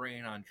Is Your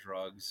Brain on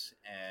Drugs,"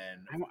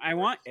 and I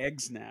want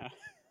eggs now.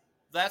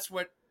 That's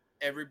what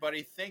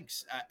everybody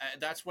thinks.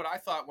 That's what I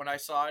thought when I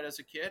saw it as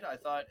a kid. I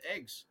thought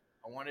eggs.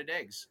 I wanted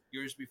eggs.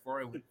 Years before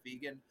I went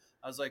vegan,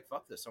 I was like,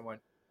 "Fuck this! I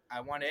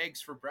want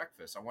eggs for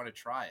breakfast. I want to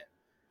try it."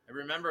 I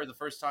remember the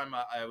first time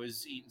I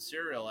was eating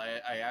cereal.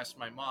 I asked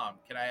my mom,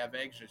 "Can I have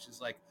eggs?" And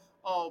she's like,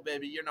 "Oh,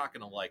 baby, you're not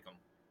gonna like them."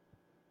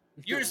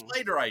 Years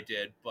later, I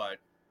did, but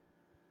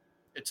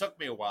it took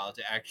me a while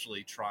to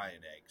actually try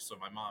an egg. So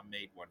my mom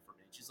made one for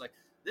me. She's like,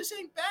 "This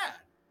ain't bad."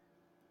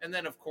 And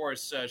then, of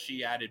course,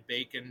 she added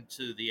bacon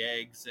to the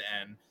eggs,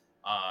 and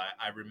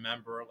I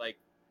remember like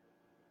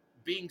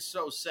being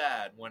so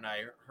sad when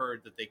I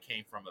heard that they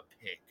came from a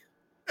pig.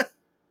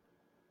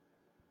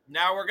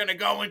 Now we're gonna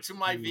go into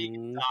my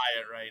vegan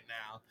diet right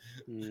now.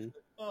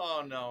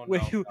 Oh no,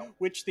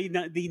 Which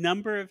the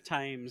number of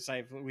times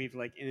we've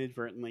like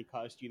inadvertently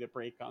caused you to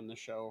break on the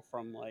show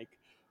from like,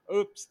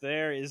 oops,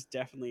 there is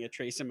definitely a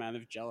trace amount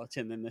of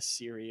gelatin in this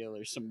cereal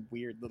or some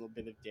weird little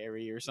bit of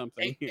dairy or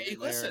something. Hey,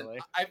 listen,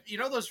 you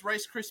know those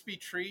Rice Krispie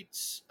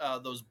treats,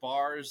 those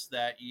bars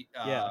that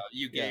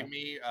you gave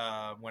me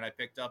when I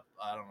picked up,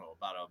 I don't know,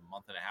 about a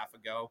month and a half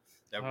ago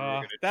that we were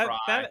going to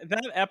try.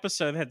 That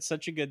episode had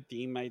such a good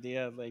theme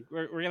idea. Like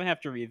we're going to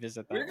have to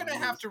revisit that. We're going to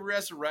have to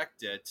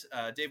resurrect it.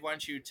 Dave, why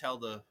don't you tell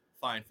the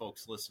fine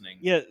folks listening?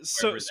 Yeah,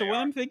 so what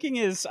I'm thinking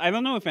is, I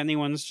don't know if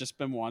anyone's just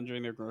been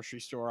wandering their grocery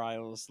store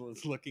aisles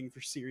looking for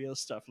cereal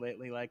stuff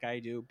lately like I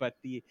do, but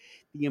the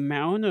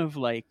amount of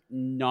like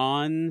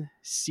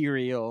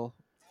non-cereal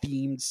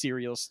themed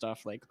cereal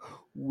stuff, like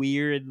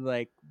weird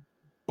like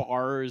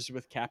bars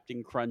with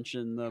Captain Crunch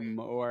in them,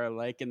 or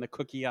like in the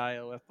cookie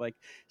aisle with like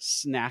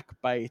snack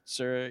bites,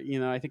 or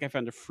I think I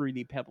found a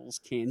Fruity Pebbles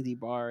candy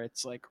bar.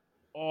 It's like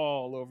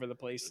all over the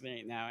place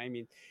right now. I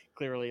mean,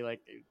 clearly like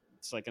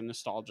it's like a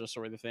nostalgia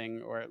sort of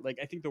thing, or like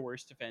I think the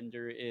worst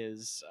offender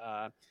is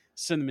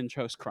Cinnamon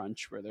Toast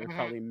Crunch, where there are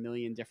probably a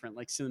million different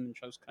like Cinnamon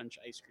Toast Crunch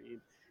ice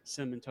cream,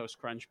 Cinnamon Toast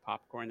Crunch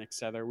popcorn,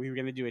 etc. We were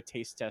going to do a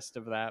taste test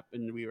of that,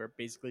 and we were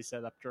basically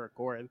set up to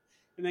record,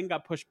 and then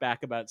got pushed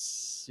back about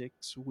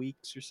 6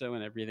 weeks or so,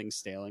 and everything's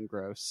stale and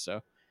gross.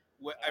 So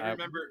I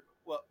remember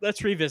Well,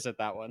 Let's revisit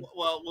that one.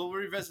 well, we'll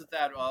revisit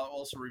that. I'll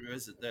also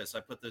revisit this. I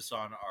put this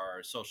on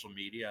our social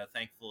media.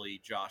 Thankfully,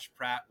 Josh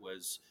Pratt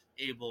was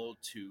able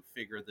to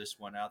figure this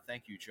one out.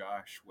 Thank you,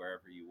 Josh,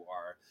 wherever you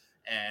are.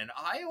 And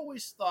I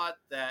always thought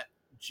that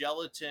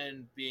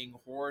gelatin being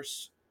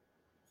horse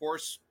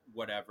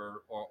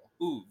whatever or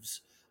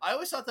hooves. I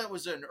always thought that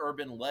was an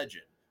urban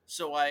legend.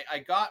 So I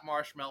got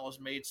marshmallows,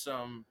 made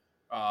some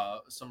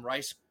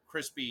Rice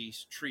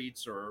Krispie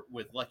treats or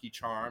with Lucky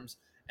Charms,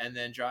 and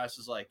then Josh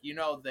was like,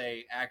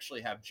 they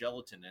actually have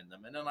gelatin in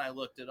them. And then I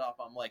looked it up.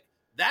 I'm like,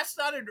 that's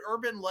not an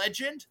urban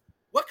legend.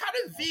 What kind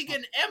of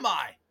vegan am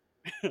I?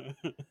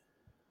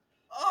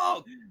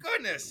 Oh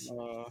goodness.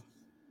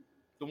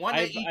 The one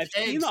that eats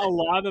eggs.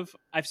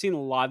 I've seen a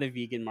lot of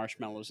vegan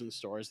marshmallows in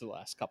stores the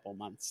last couple of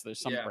months. There's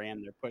some Yeah.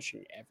 brand they're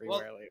pushing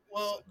everywhere lately.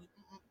 Well,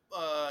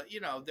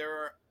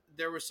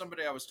 there was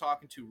somebody I was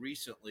talking to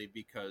recently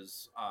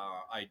because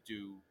I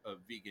do a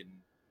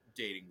vegan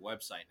dating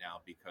website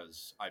now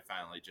because I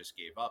finally just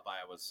gave up.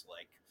 I was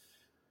like,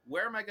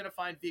 where am I going to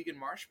find vegan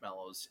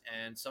marshmallows?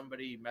 And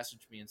somebody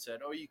messaged me and said,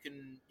 oh, you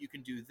can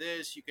do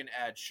this. You can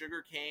add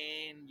sugar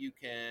cane. You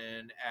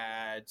can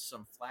add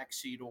some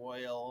flaxseed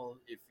oil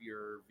if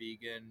you're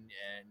vegan,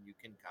 and you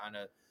can kind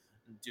of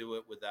do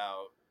it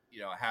without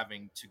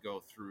having to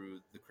go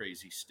through the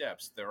crazy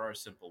steps. There are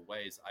simple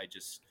ways. I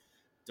just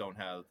don't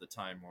have the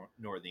time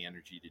nor the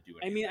energy to do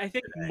it. I mean, I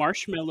think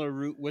marshmallow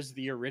root was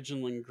the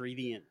original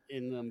ingredient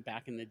in them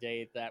back in the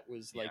day that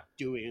was like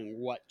doing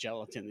what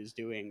gelatin is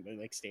doing, but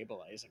like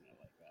stabilizing it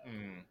like that.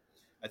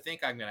 I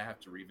think I'm gonna have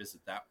to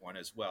revisit that one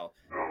as well.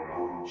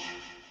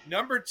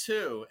 Number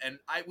 2, and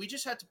we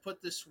just had to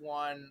put this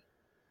one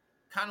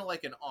kind of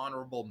like an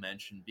honorable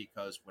mention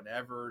because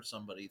whenever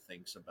somebody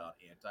thinks about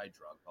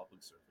anti-drug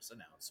public service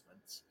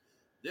announcements,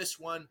 this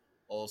one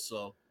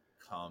also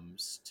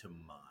comes to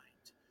mind.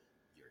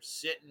 You're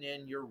sitting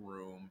in your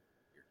room,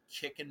 you're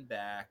kicking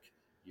back,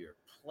 you're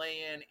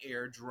playing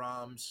air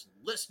drums,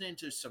 listening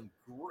to some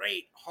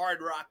great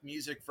hard rock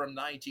music from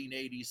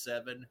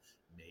 1987.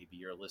 Maybe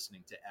you're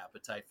listening to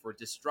Appetite for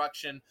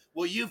Destruction.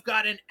 Well, you've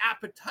got an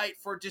appetite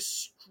for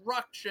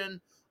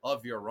destruction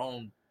of your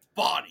own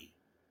body.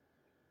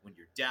 When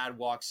your dad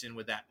walks in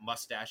with that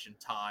mustache and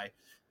tie,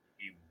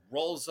 he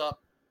rolls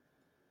up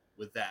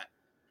with that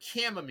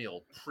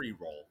chamomile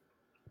pre-roll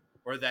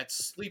or that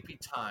sleepy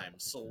time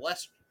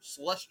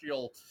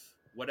celestial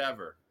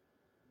whatever.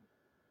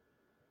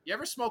 You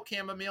ever smoke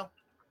chamomile?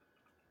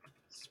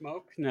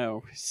 Smoke?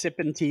 No.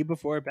 Sipping tea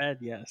before bed?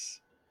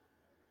 Yes.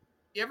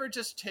 You ever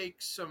just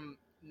take some?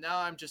 Now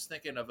I'm just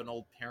thinking of an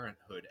old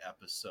Parenthood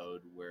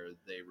episode where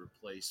they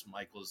replace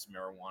Michael's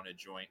marijuana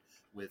joint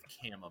with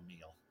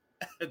chamomile.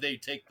 They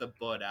take the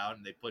bud out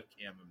and they put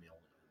chamomile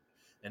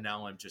in. And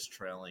now I'm just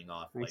trailing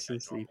off nice like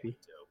and I normally sleepy.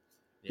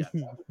 do.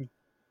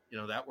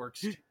 Yeah, that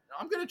works too.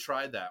 I'm gonna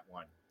try that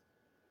one.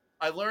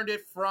 I learned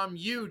it from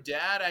you,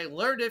 Dad. I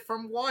learned it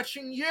from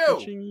watching you.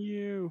 Watching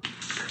you.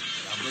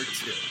 Number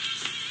 2.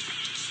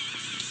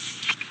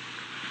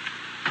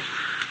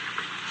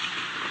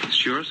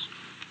 It's yours?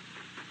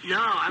 No,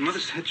 My mother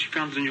said she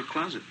found it in your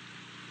closet.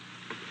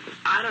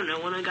 I don't know.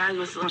 One of the guys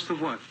was. Closet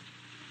of what?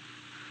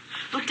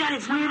 Look, Dad,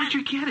 it's Where not. did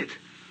you get it?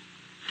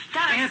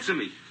 Dad, Answer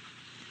me.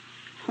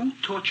 Who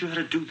taught you how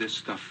to do this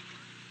stuff?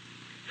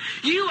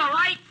 You, all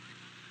right?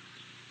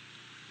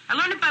 I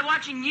learned it by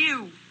watching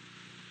you.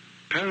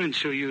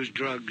 Parents who use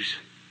drugs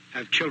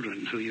have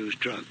children who use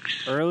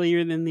drugs.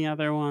 Earlier than the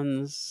other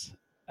ones.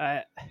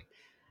 I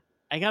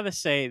gotta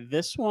say,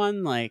 this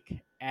one,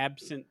 like,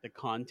 absent the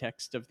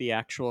context of the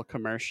actual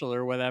commercial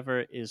or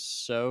whatever, is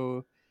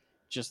so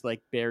just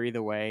like buried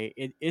away.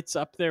 It's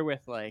up there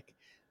with like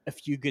A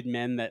Few Good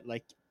Men that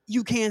like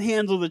you can't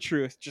handle the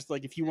truth. Just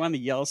like if you want to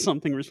yell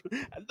something,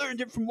 I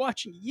learned it from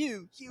watching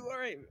you. You all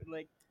right?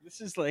 Like this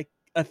is like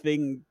a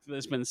thing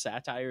that's been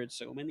satired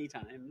so many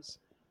times.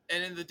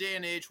 And in the day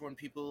and age when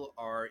people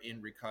are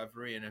in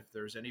recovery, and if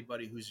there's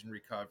anybody who's in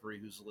recovery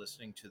who's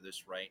listening to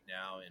this right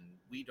now, and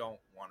we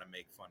don't want to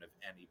make fun of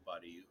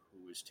anybody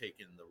who is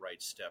taking the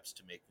right steps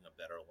to making a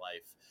better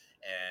life,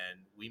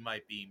 and we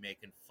might be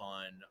making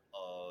fun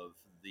of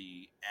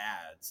the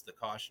ads, the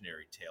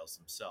cautionary tales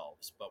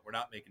themselves, but we're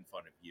not making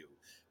fun of you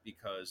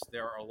because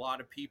there are a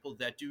lot of people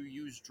that do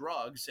use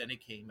drugs and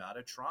it came out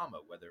of trauma,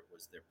 whether it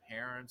was their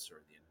parents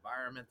or the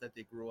environment that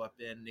they grew up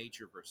in,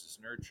 nature versus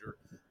nurture.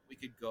 We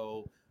could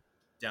go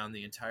down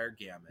the entire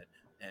gamut,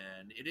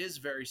 and it is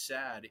very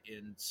sad.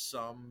 In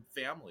some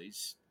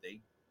families they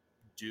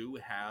do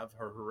have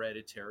a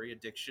hereditary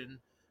addiction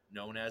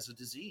known as a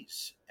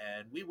disease,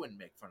 and we wouldn't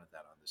make fun of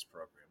that on this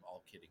program,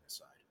 all kidding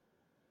aside.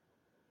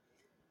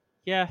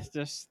 Yeah,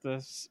 just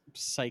this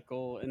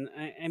cycle, and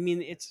I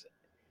mean it's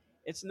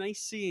nice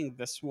seeing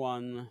this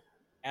one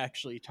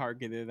actually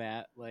targeted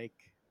at like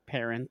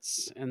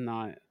parents and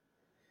not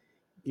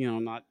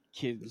not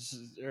kids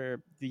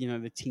or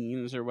the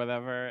teens or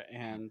whatever.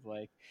 And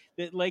like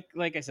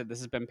I said, this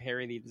has been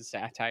parodied and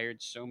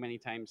satired so many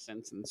times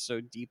since and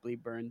so deeply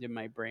burned in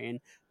my brain,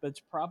 but it's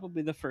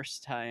probably the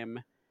first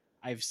time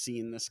I've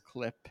seen this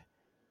clip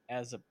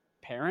as a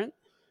parent.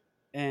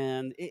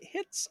 and it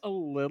hits a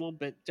little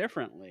bit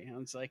differently.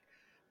 And it's like,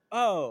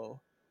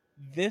 oh,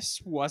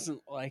 this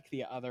wasn't like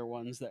the other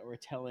ones that were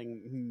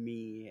telling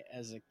me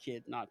as a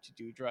kid not to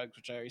do drugs,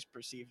 which I always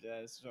perceived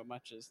as so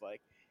much as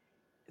like,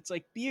 it's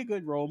like be a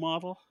good role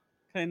model,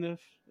 kind of.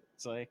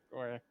 It's like,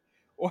 or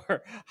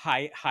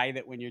hide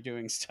it when you're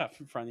doing stuff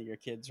in front of your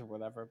kids or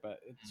whatever. But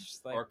it's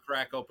just like, Or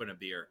crack open a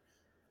beer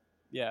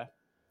yeah,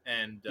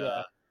 and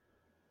yeah.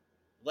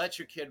 let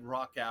your kid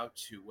rock out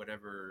to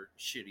whatever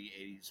shitty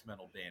 80s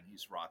metal band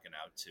he's rocking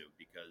out to,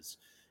 because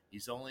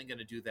he's only going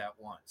to do that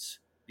once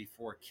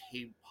before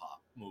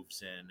K-pop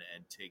moves in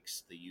and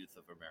takes the youth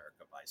of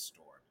America by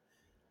storm.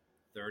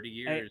 30 I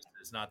years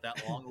is not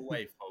that long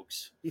away,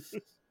 folks.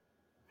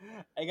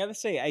 I gotta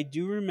say, I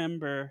do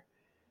remember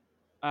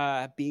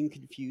being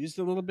confused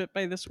a little bit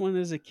by this one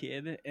as a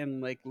kid,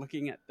 and like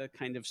looking at the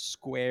kind of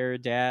square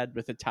dad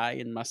with a tie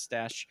and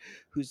mustache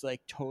who's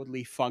like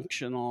totally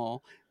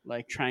functional,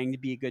 like trying to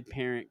be a good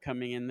parent,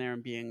 coming in there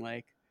and being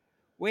like,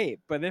 wait,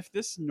 but if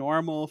this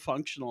normal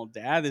functional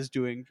dad is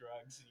doing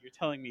drugs, you're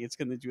telling me it's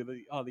going to do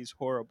all these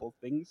horrible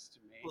things to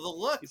me. Well, the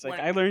look He's like, when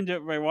I learned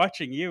it by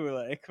watching you.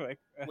 Like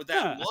with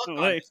that huh, look on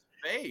like, his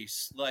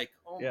face, like,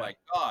 oh yeah, my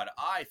god,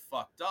 I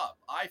fucked up.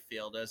 I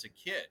failed as a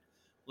kid.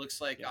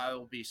 Looks like yeah. I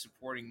will be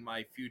supporting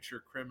my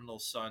future criminal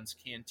son's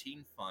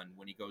canteen fund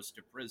when he goes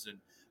to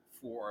prison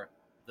for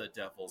the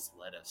devil's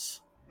lettuce.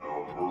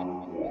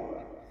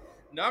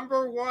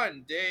 Number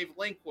one, Dave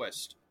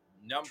Lindquist.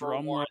 Number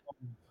Drum roll. one.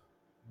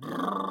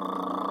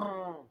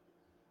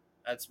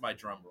 That's my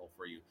drum roll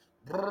for you.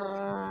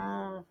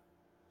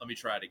 Let me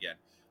try it again.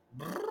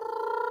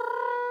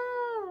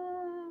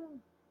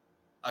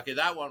 Okay,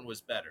 that one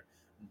was better.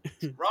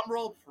 Drum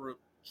roll,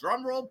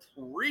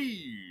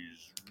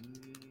 please.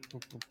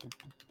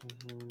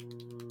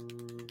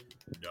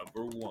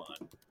 Number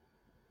one.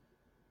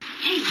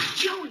 Hey,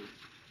 Joey,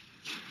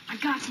 I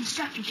got some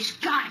stuff you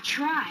just gotta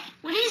try.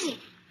 What is it?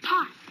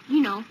 Pot.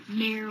 You know,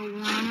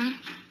 marijuana.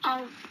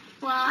 Oh,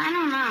 well, I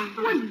don't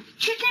know. What,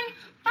 chicken?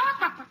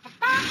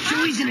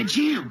 Joey's in a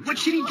jam. What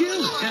should he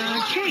do?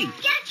 Cake.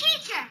 Get a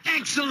pizza.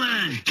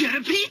 Excellent. Get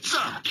a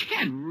pizza.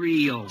 Get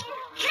real.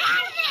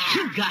 Get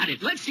You got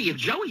it. Let's see if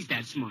Joey's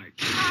that smart.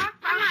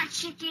 I'm not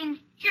chicken.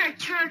 You're a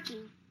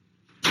turkey.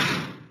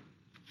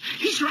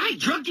 He's right.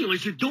 Drug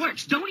dealers are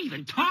dorks. Don't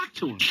even talk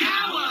to him.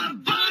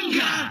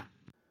 Cowabunga!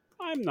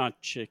 I'm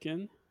not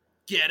chicken.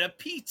 Get a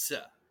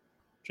pizza.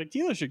 Drug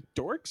dealers are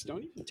dorks.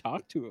 Don't even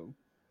talk to them.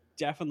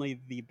 Definitely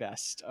the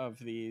best of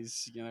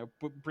these. You know,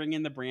 bring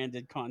in the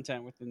branded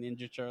content with the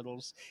Ninja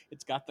Turtles.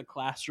 It's got the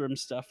classroom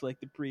stuff like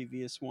the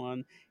previous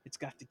one. It's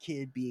got the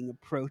kid being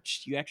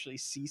approached. You actually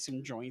see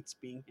some joints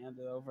being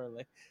handed over.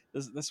 Like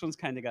this one's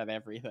kind of got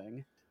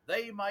everything.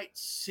 They might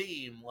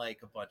seem like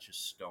a bunch of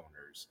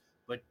stoners,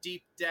 but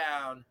deep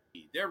down,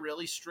 they're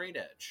really straight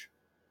edge.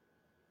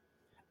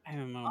 I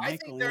don't know, I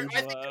think they're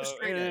Michelangelo.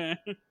 straight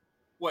edge.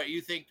 What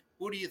you think?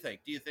 Who do you think?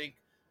 Do you think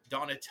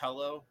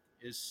Donatello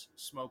is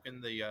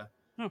smoking the?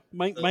 Oh,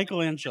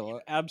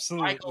 Michelangelo,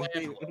 absolutely.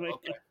 Michelangelo.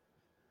 Okay.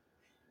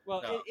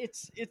 Well, No.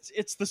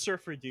 it's the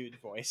surfer dude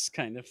voice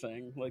kind of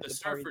thing, like The the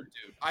surfer party.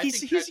 dude. I He's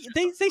think he's that's just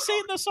they a say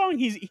in the song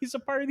he's a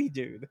party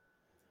dude,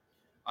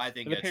 I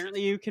think but that's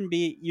apparently you can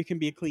be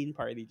a clean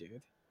party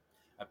dude.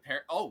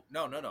 Oh,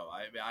 no.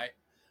 I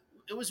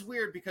it was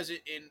weird because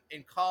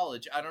in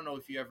college, I don't know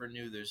if you ever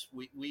knew this.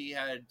 We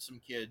had some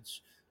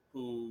kids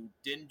who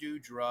didn't do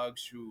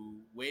drugs, who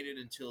waited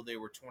until they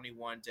were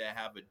 21 to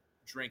have a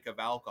drink of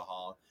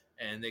alcohol,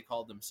 and they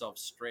called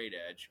themselves straight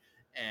edge.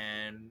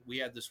 And we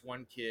had this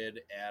one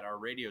kid at our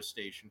radio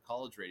station,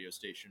 college radio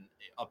station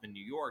up in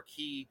New York.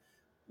 He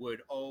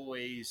would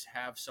always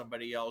have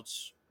somebody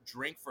else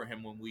drink for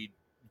him when we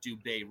do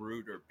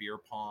Beirut or beer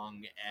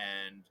pong,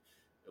 and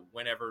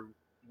whenever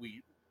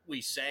we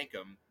we sank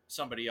him,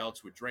 somebody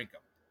else would drink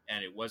him,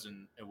 and it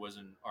wasn't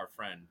our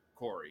friend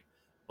Corey.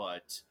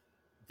 But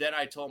then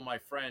I told my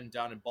friend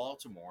down in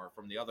Baltimore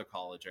from the other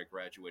college I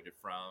graduated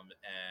from,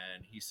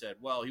 and he said,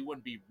 well, he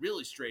wouldn't be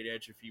really straight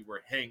edge if he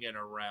were hanging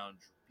around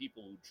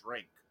people who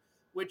drink,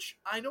 which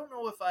I don't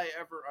know if I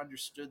ever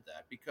understood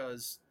that,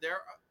 because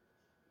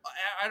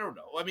I don't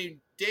know. I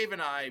mean, Dave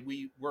and I,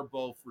 we're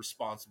both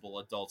responsible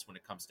adults when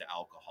it comes to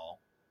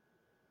alcohol.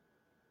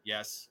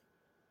 Yes.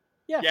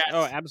 Yeah. Yes.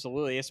 Oh,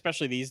 absolutely.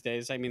 Especially these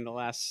days. I mean, the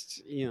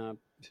last 4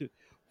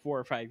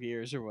 or 5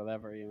 years or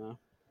whatever.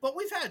 But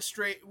we've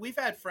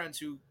had friends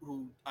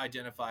who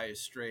identify as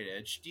straight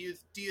edge. Do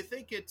you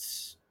think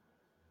it's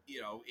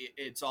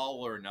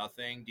all or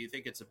nothing? Do you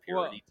think it's a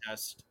Well, purity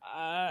test?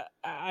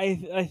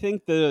 I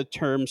think the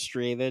term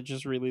straight edge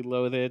is really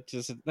loaded.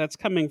 That's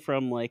coming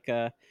from like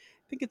I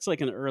think it's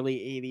like an early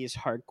 '80s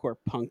hardcore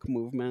punk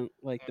movement,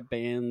 like the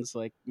bands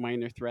like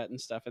Minor Threat and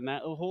stuff, and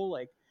that whole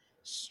like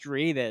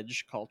straight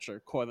edge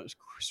culture,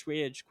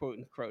 straight edge quote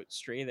unquote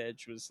straight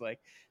edge was like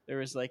there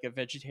was like a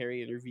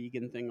vegetarian or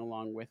vegan thing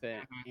along with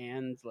it,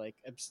 and like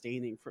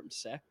abstaining from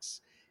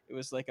sex. It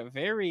was like a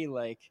very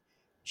like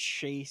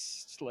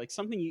chaste, like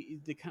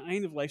something the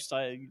kind of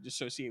lifestyle you'd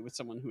associate with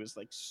someone who is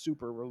like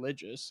super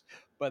religious,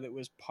 but it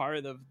was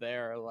part of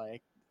their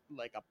like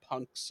like a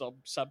punk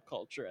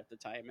subculture at the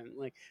time, and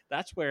like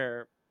that's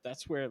where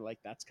like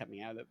that's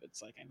coming out of.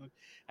 It's like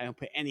I don't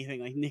put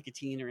anything like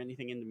nicotine or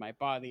anything into my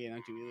body. I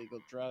don't do illegal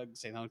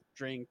drugs. I don't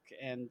drink,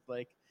 and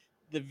like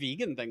the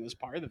vegan thing was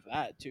part of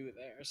that too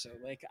there. So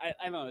like I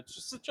don't know, it's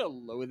just such a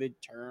loaded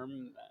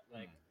term that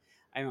like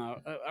I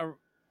don't know.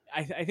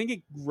 I think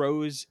it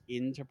grows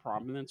into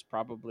prominence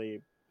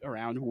probably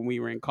around when we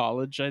were in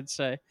college, I'd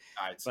say.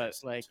 I'd say But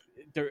so like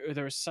too.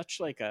 there was such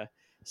like a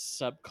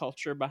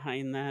subculture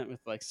behind that with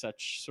like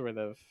such sort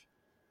of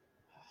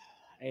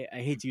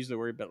I hate to use the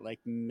word, but like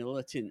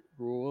militant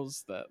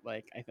rules that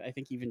like I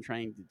think even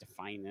trying to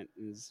define it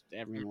is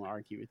everyone will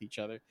argue with each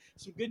other.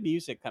 Some good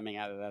music coming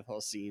out of that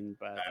whole scene,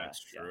 but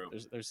That's yeah, true.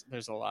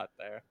 there's a lot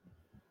there.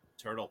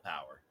 Turtle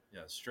power.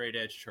 Yeah, straight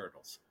edge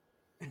turtles.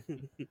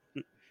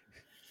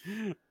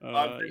 Yeah,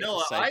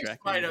 Vanilla Ice sidetracking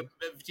might have.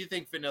 again. Do you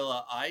think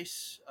Vanilla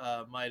Ice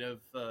might have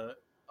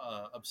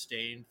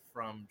abstained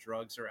from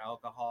drugs or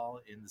alcohol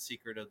in The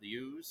Secret of the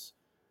Ooze?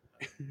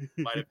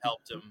 Might have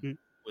helped him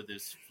with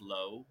his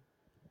flow.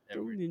 Go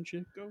Every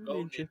ninja, go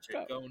go ninja, ninja,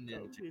 go go go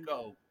ninja,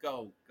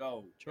 ninja.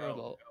 go.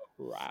 Turtle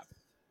rap.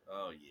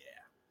 Oh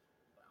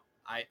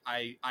yeah.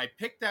 I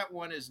picked that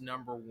one as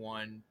number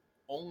one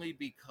only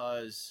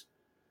because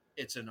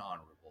it's an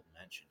honorable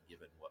mention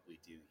given what we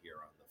do here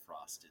on the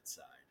Frosted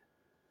side.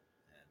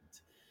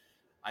 And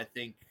I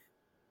think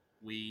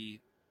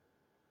we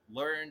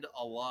learned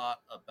a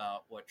lot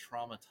about what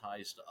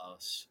traumatized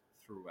us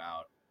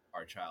throughout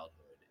our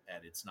childhood.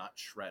 And it's not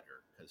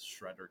Shredder, because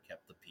Shredder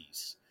kept the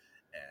peace.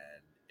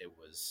 And it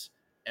was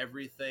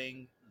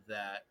everything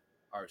that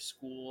our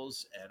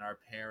schools and our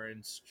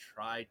parents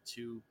tried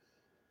to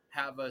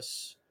have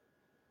us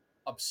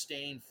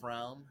abstain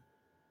from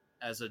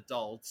as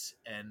adults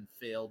and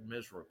failed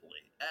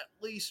miserably, at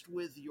least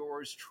with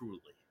yours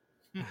truly.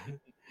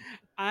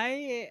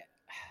 I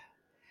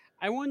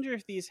I wonder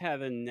if these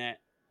had a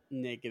net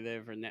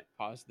negative or net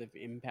positive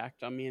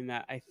impact on me in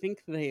that I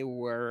think they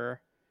were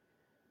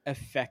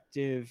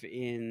effective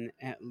in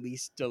at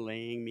least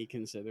delaying me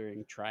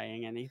considering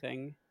trying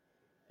anything.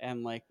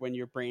 And like when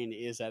your brain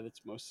is at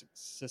its most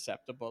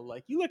susceptible,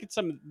 like you look at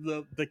some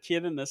of the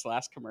kid in this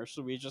last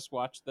commercial we just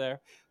watched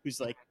there,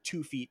 who's like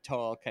 2 feet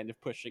tall, kind of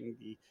pushing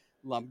the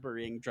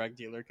lumbering drug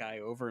dealer guy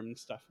over him and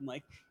stuff. I'm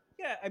like,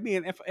 yeah, I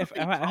mean, if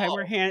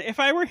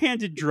I were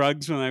handed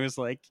drugs when I was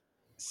like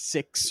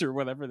 6 or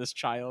whatever this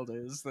child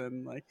is,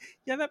 then like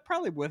yeah, that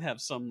probably would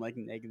have some like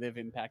negative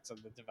impacts on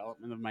the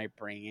development of my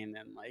brain,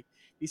 and like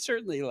these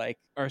certainly like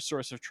are a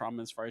source of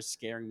trauma as far as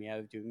scaring me out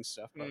of doing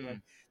stuff. But like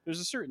there's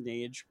a certain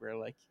age where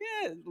like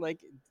yeah,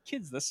 like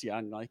kids this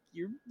young, like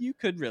you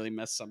could really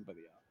mess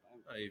somebody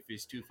up. If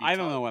he's 2 feet I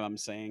don't tall, know what I'm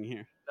saying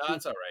here. no,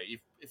 that's all right.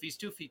 If he's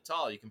 2 feet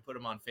tall, you can put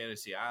him on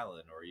Fantasy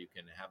Island, or you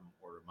can have him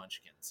order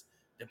Munchkins.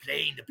 The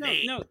plane, the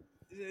plane. No,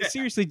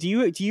 seriously, do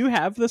you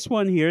have this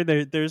one here?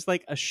 There's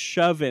like a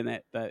shove in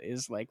it that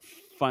is like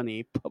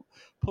funny.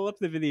 Pull up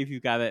the video if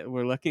you got it.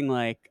 We're looking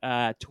like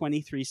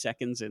 23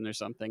 seconds in or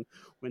something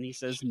when he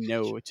says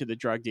no to the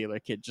drug dealer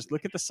kid. Just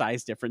look at the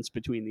size difference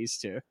between these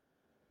two.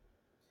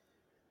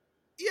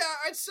 Yeah,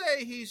 I'd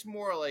say he's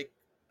more like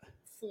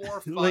 4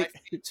 or 5 Like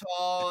feet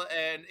tall,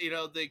 and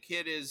the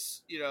kid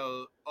is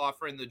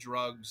offering the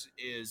drugs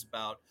is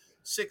about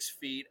 6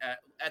 feet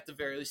at the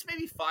very least,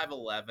 maybe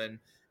 5'11",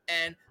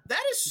 and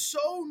that is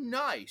so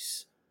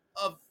nice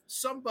of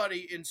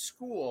somebody in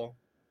school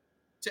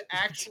to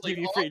actually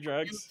give you offer free you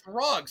drugs.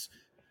 drugs,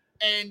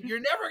 and you're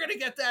never going to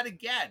get that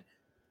again.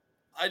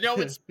 I know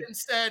it's been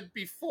said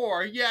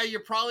before. Yeah, you're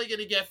probably going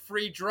to get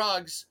free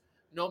drugs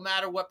no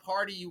matter what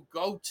party you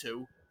go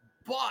to,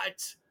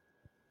 but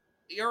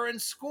you're in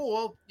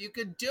school, you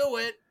could do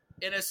it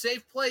in a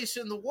safe place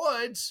in the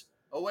woods,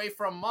 away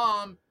from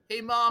mom.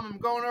 Hey, mom, I'm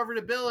going over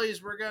to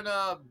Billy's. We're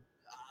gonna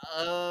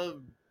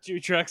Do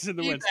drugs in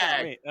the woods. No,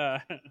 teabag,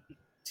 wait.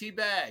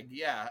 teabag,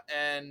 yeah,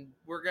 and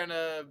we're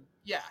gonna,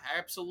 yeah,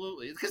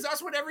 absolutely, because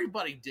that's what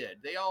everybody did.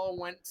 They all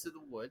went to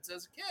the woods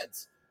as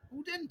kids.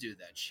 Who didn't do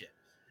that shit?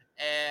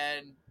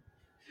 And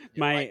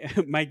my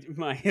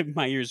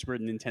my ears were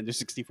Nintendo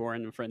 64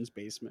 in a friend's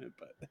basement,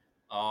 but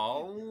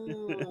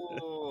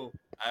oh,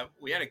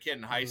 we had a kid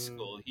in high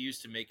school. He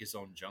used to make his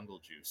own jungle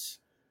juice.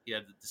 He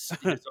had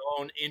his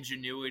own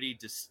ingenuity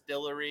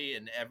distillery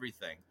and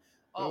everything.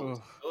 Oh, it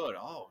was good.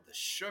 Oh, the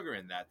sugar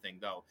in that thing,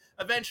 though.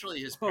 Eventually,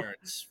 his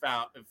parents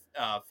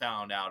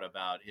found out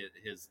about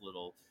his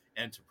little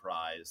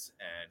enterprise,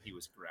 and he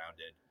was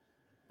grounded.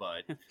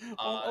 But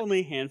only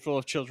a handful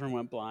of children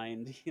went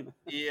blind.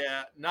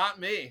 yeah,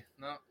 not me.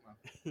 No.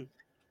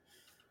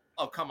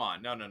 Oh, come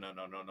on. No.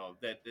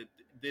 That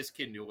this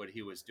kid knew what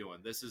he was doing.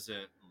 This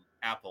isn't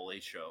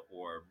Appalachia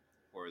or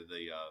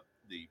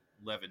the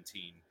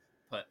Levantine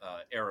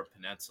Arab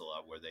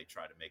Peninsula where they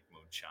try to make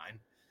moonshine.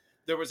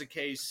 There was a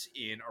case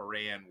in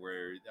Iran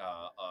where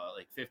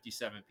like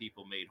 57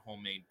 people made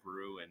homemade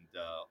brew, and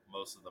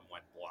most of them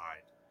went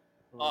blind.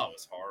 Oh, it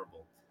was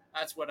horrible.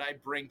 That's what I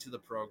bring to the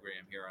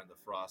program here on the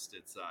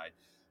Frosted side.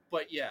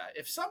 But yeah,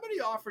 if somebody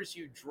offers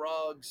you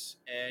drugs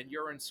and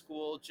you're in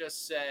school,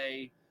 just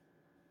say,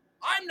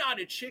 I'm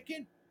not a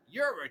chicken.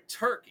 You're a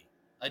turkey,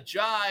 a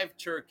jive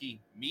turkey.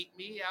 Meet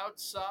me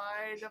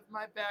outside of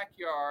my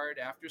backyard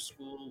after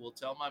school. We'll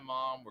tell my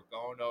mom we're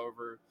going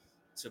over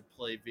to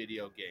play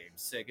video games,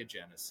 Sega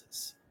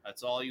Genesis.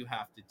 That's all you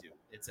have to do.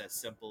 It's as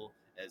simple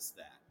as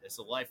that. It's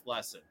a life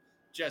lesson.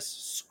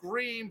 Just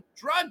scream,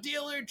 drug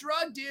dealer,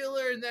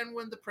 and then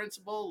when the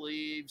principal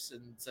leaves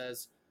and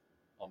says,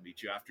 I'll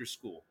meet you after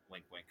school,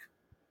 wink, wink.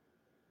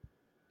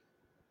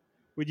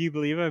 Would you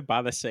believe I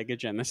bought a Sega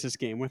Genesis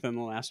game within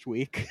the last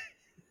week?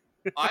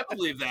 I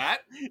believe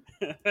that.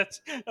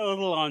 That's a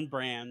little on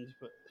brand,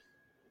 but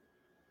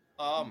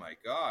oh my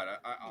god,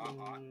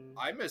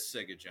 I miss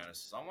Sega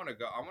Genesis. I want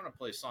to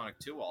play Sonic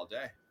 2 all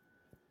day.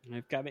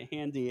 I've got it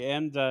handy,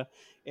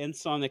 and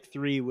Sonic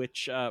 3,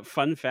 which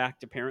fun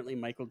fact, apparently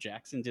Michael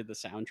Jackson did the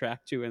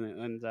soundtrack to,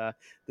 and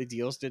the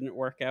deals didn't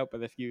work out.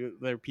 But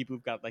there are people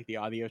who've got like the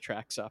audio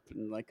tracks up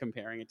and like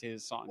comparing it to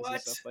his songs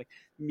and stuff. Like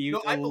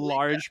a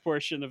large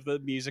portion of the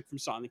music from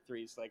Sonic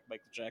 3 is like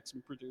Michael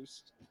Jackson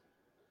produced.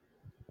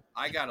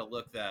 I gotta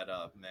look that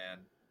up, man.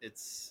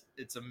 It's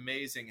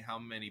amazing how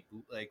many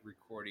bootleg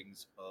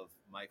recordings of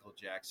Michael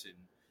Jackson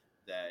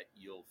that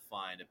you'll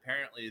find.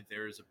 Apparently,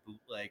 there's a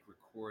bootleg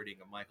recording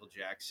of Michael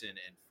Jackson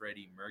and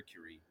Freddie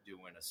Mercury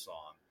doing a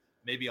song,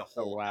 maybe a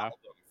whole album,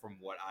 from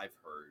what I've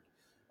heard.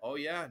 Oh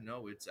yeah,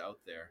 no, it's out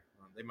there.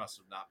 They must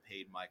have not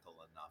paid Michael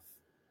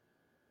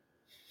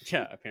enough.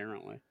 Yeah,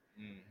 apparently.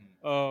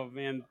 Mm-hmm. Oh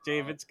man,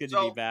 Dave, it's good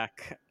to be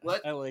back.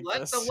 Let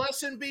the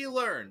lesson be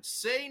learned.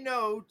 Say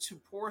no to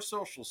poor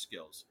social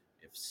skills.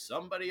 If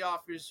somebody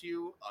offers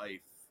you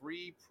a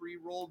free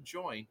pre-rolled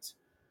joint,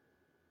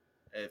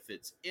 if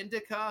it's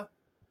indica,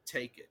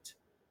 take it.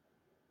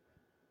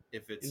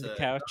 If it's a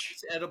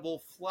nice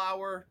edible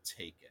flower,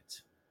 take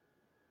it.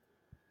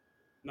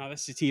 Not a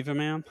sativa,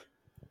 man.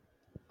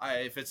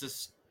 If it's a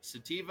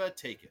sativa,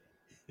 take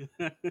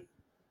it.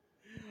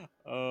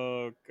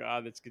 Oh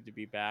God, it's good to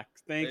be back.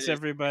 Thanks,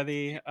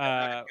 everybody.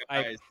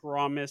 I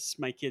promise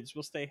my kids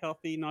will stay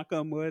healthy. Knock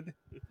on wood.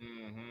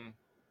 Mm-hmm.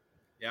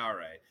 Yeah, all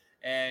right.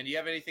 And you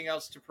have anything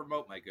else to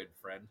promote, my good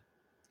friend?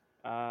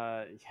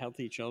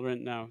 Healthy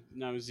children? No,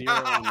 zero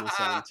on this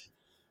end.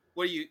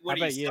 What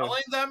are you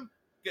selling them?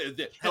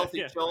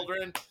 Healthy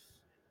children?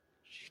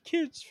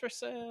 Kids for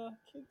sale.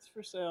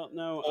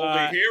 No.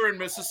 Only here in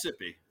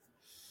Mississippi.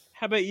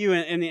 How about you?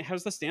 And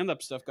how's the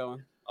stand-up stuff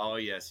going? Oh,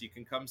 yes. You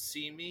can come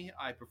see me.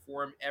 I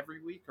perform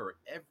every week or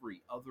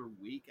every other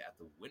week at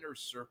the Winter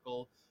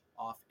Circle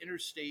off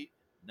Interstate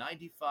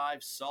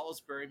 95,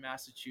 Salisbury,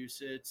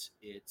 Massachusetts.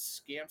 It's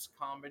Scamps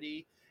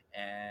Comedy,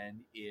 and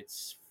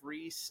it's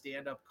free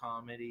stand-up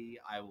comedy.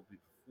 I will be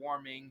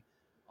performing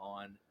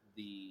on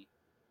the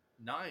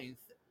 9th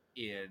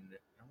I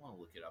want to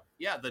look it up.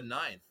 Yeah, the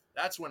 9th.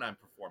 That's when I'm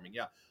performing.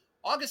 Yeah.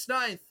 August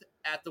 9th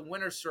at the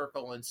Winter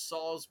Circle in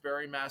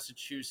Salisbury,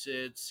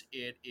 Massachusetts.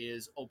 It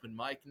is open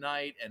mic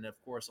night. And of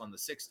course, on the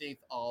 16th,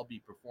 I'll be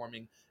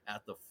performing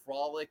at the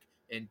Frolic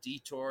and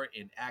Detour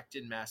in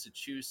Acton,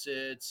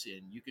 Massachusetts.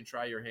 And you can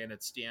try your hand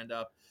at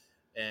stand-up.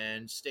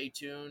 And stay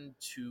tuned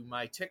to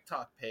my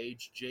TikTok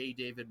page, J.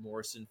 David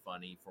Morrison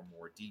Funny, for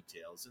more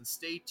details. And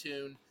stay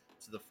tuned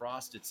to the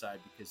Frosted Side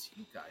because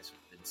you guys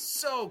have been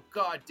so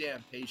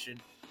goddamn patient.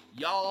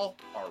 Y'all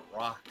are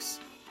rocks.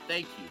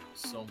 Thank you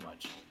so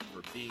much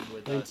for being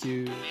with us. Thank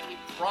you. We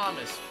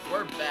promise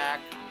we're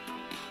back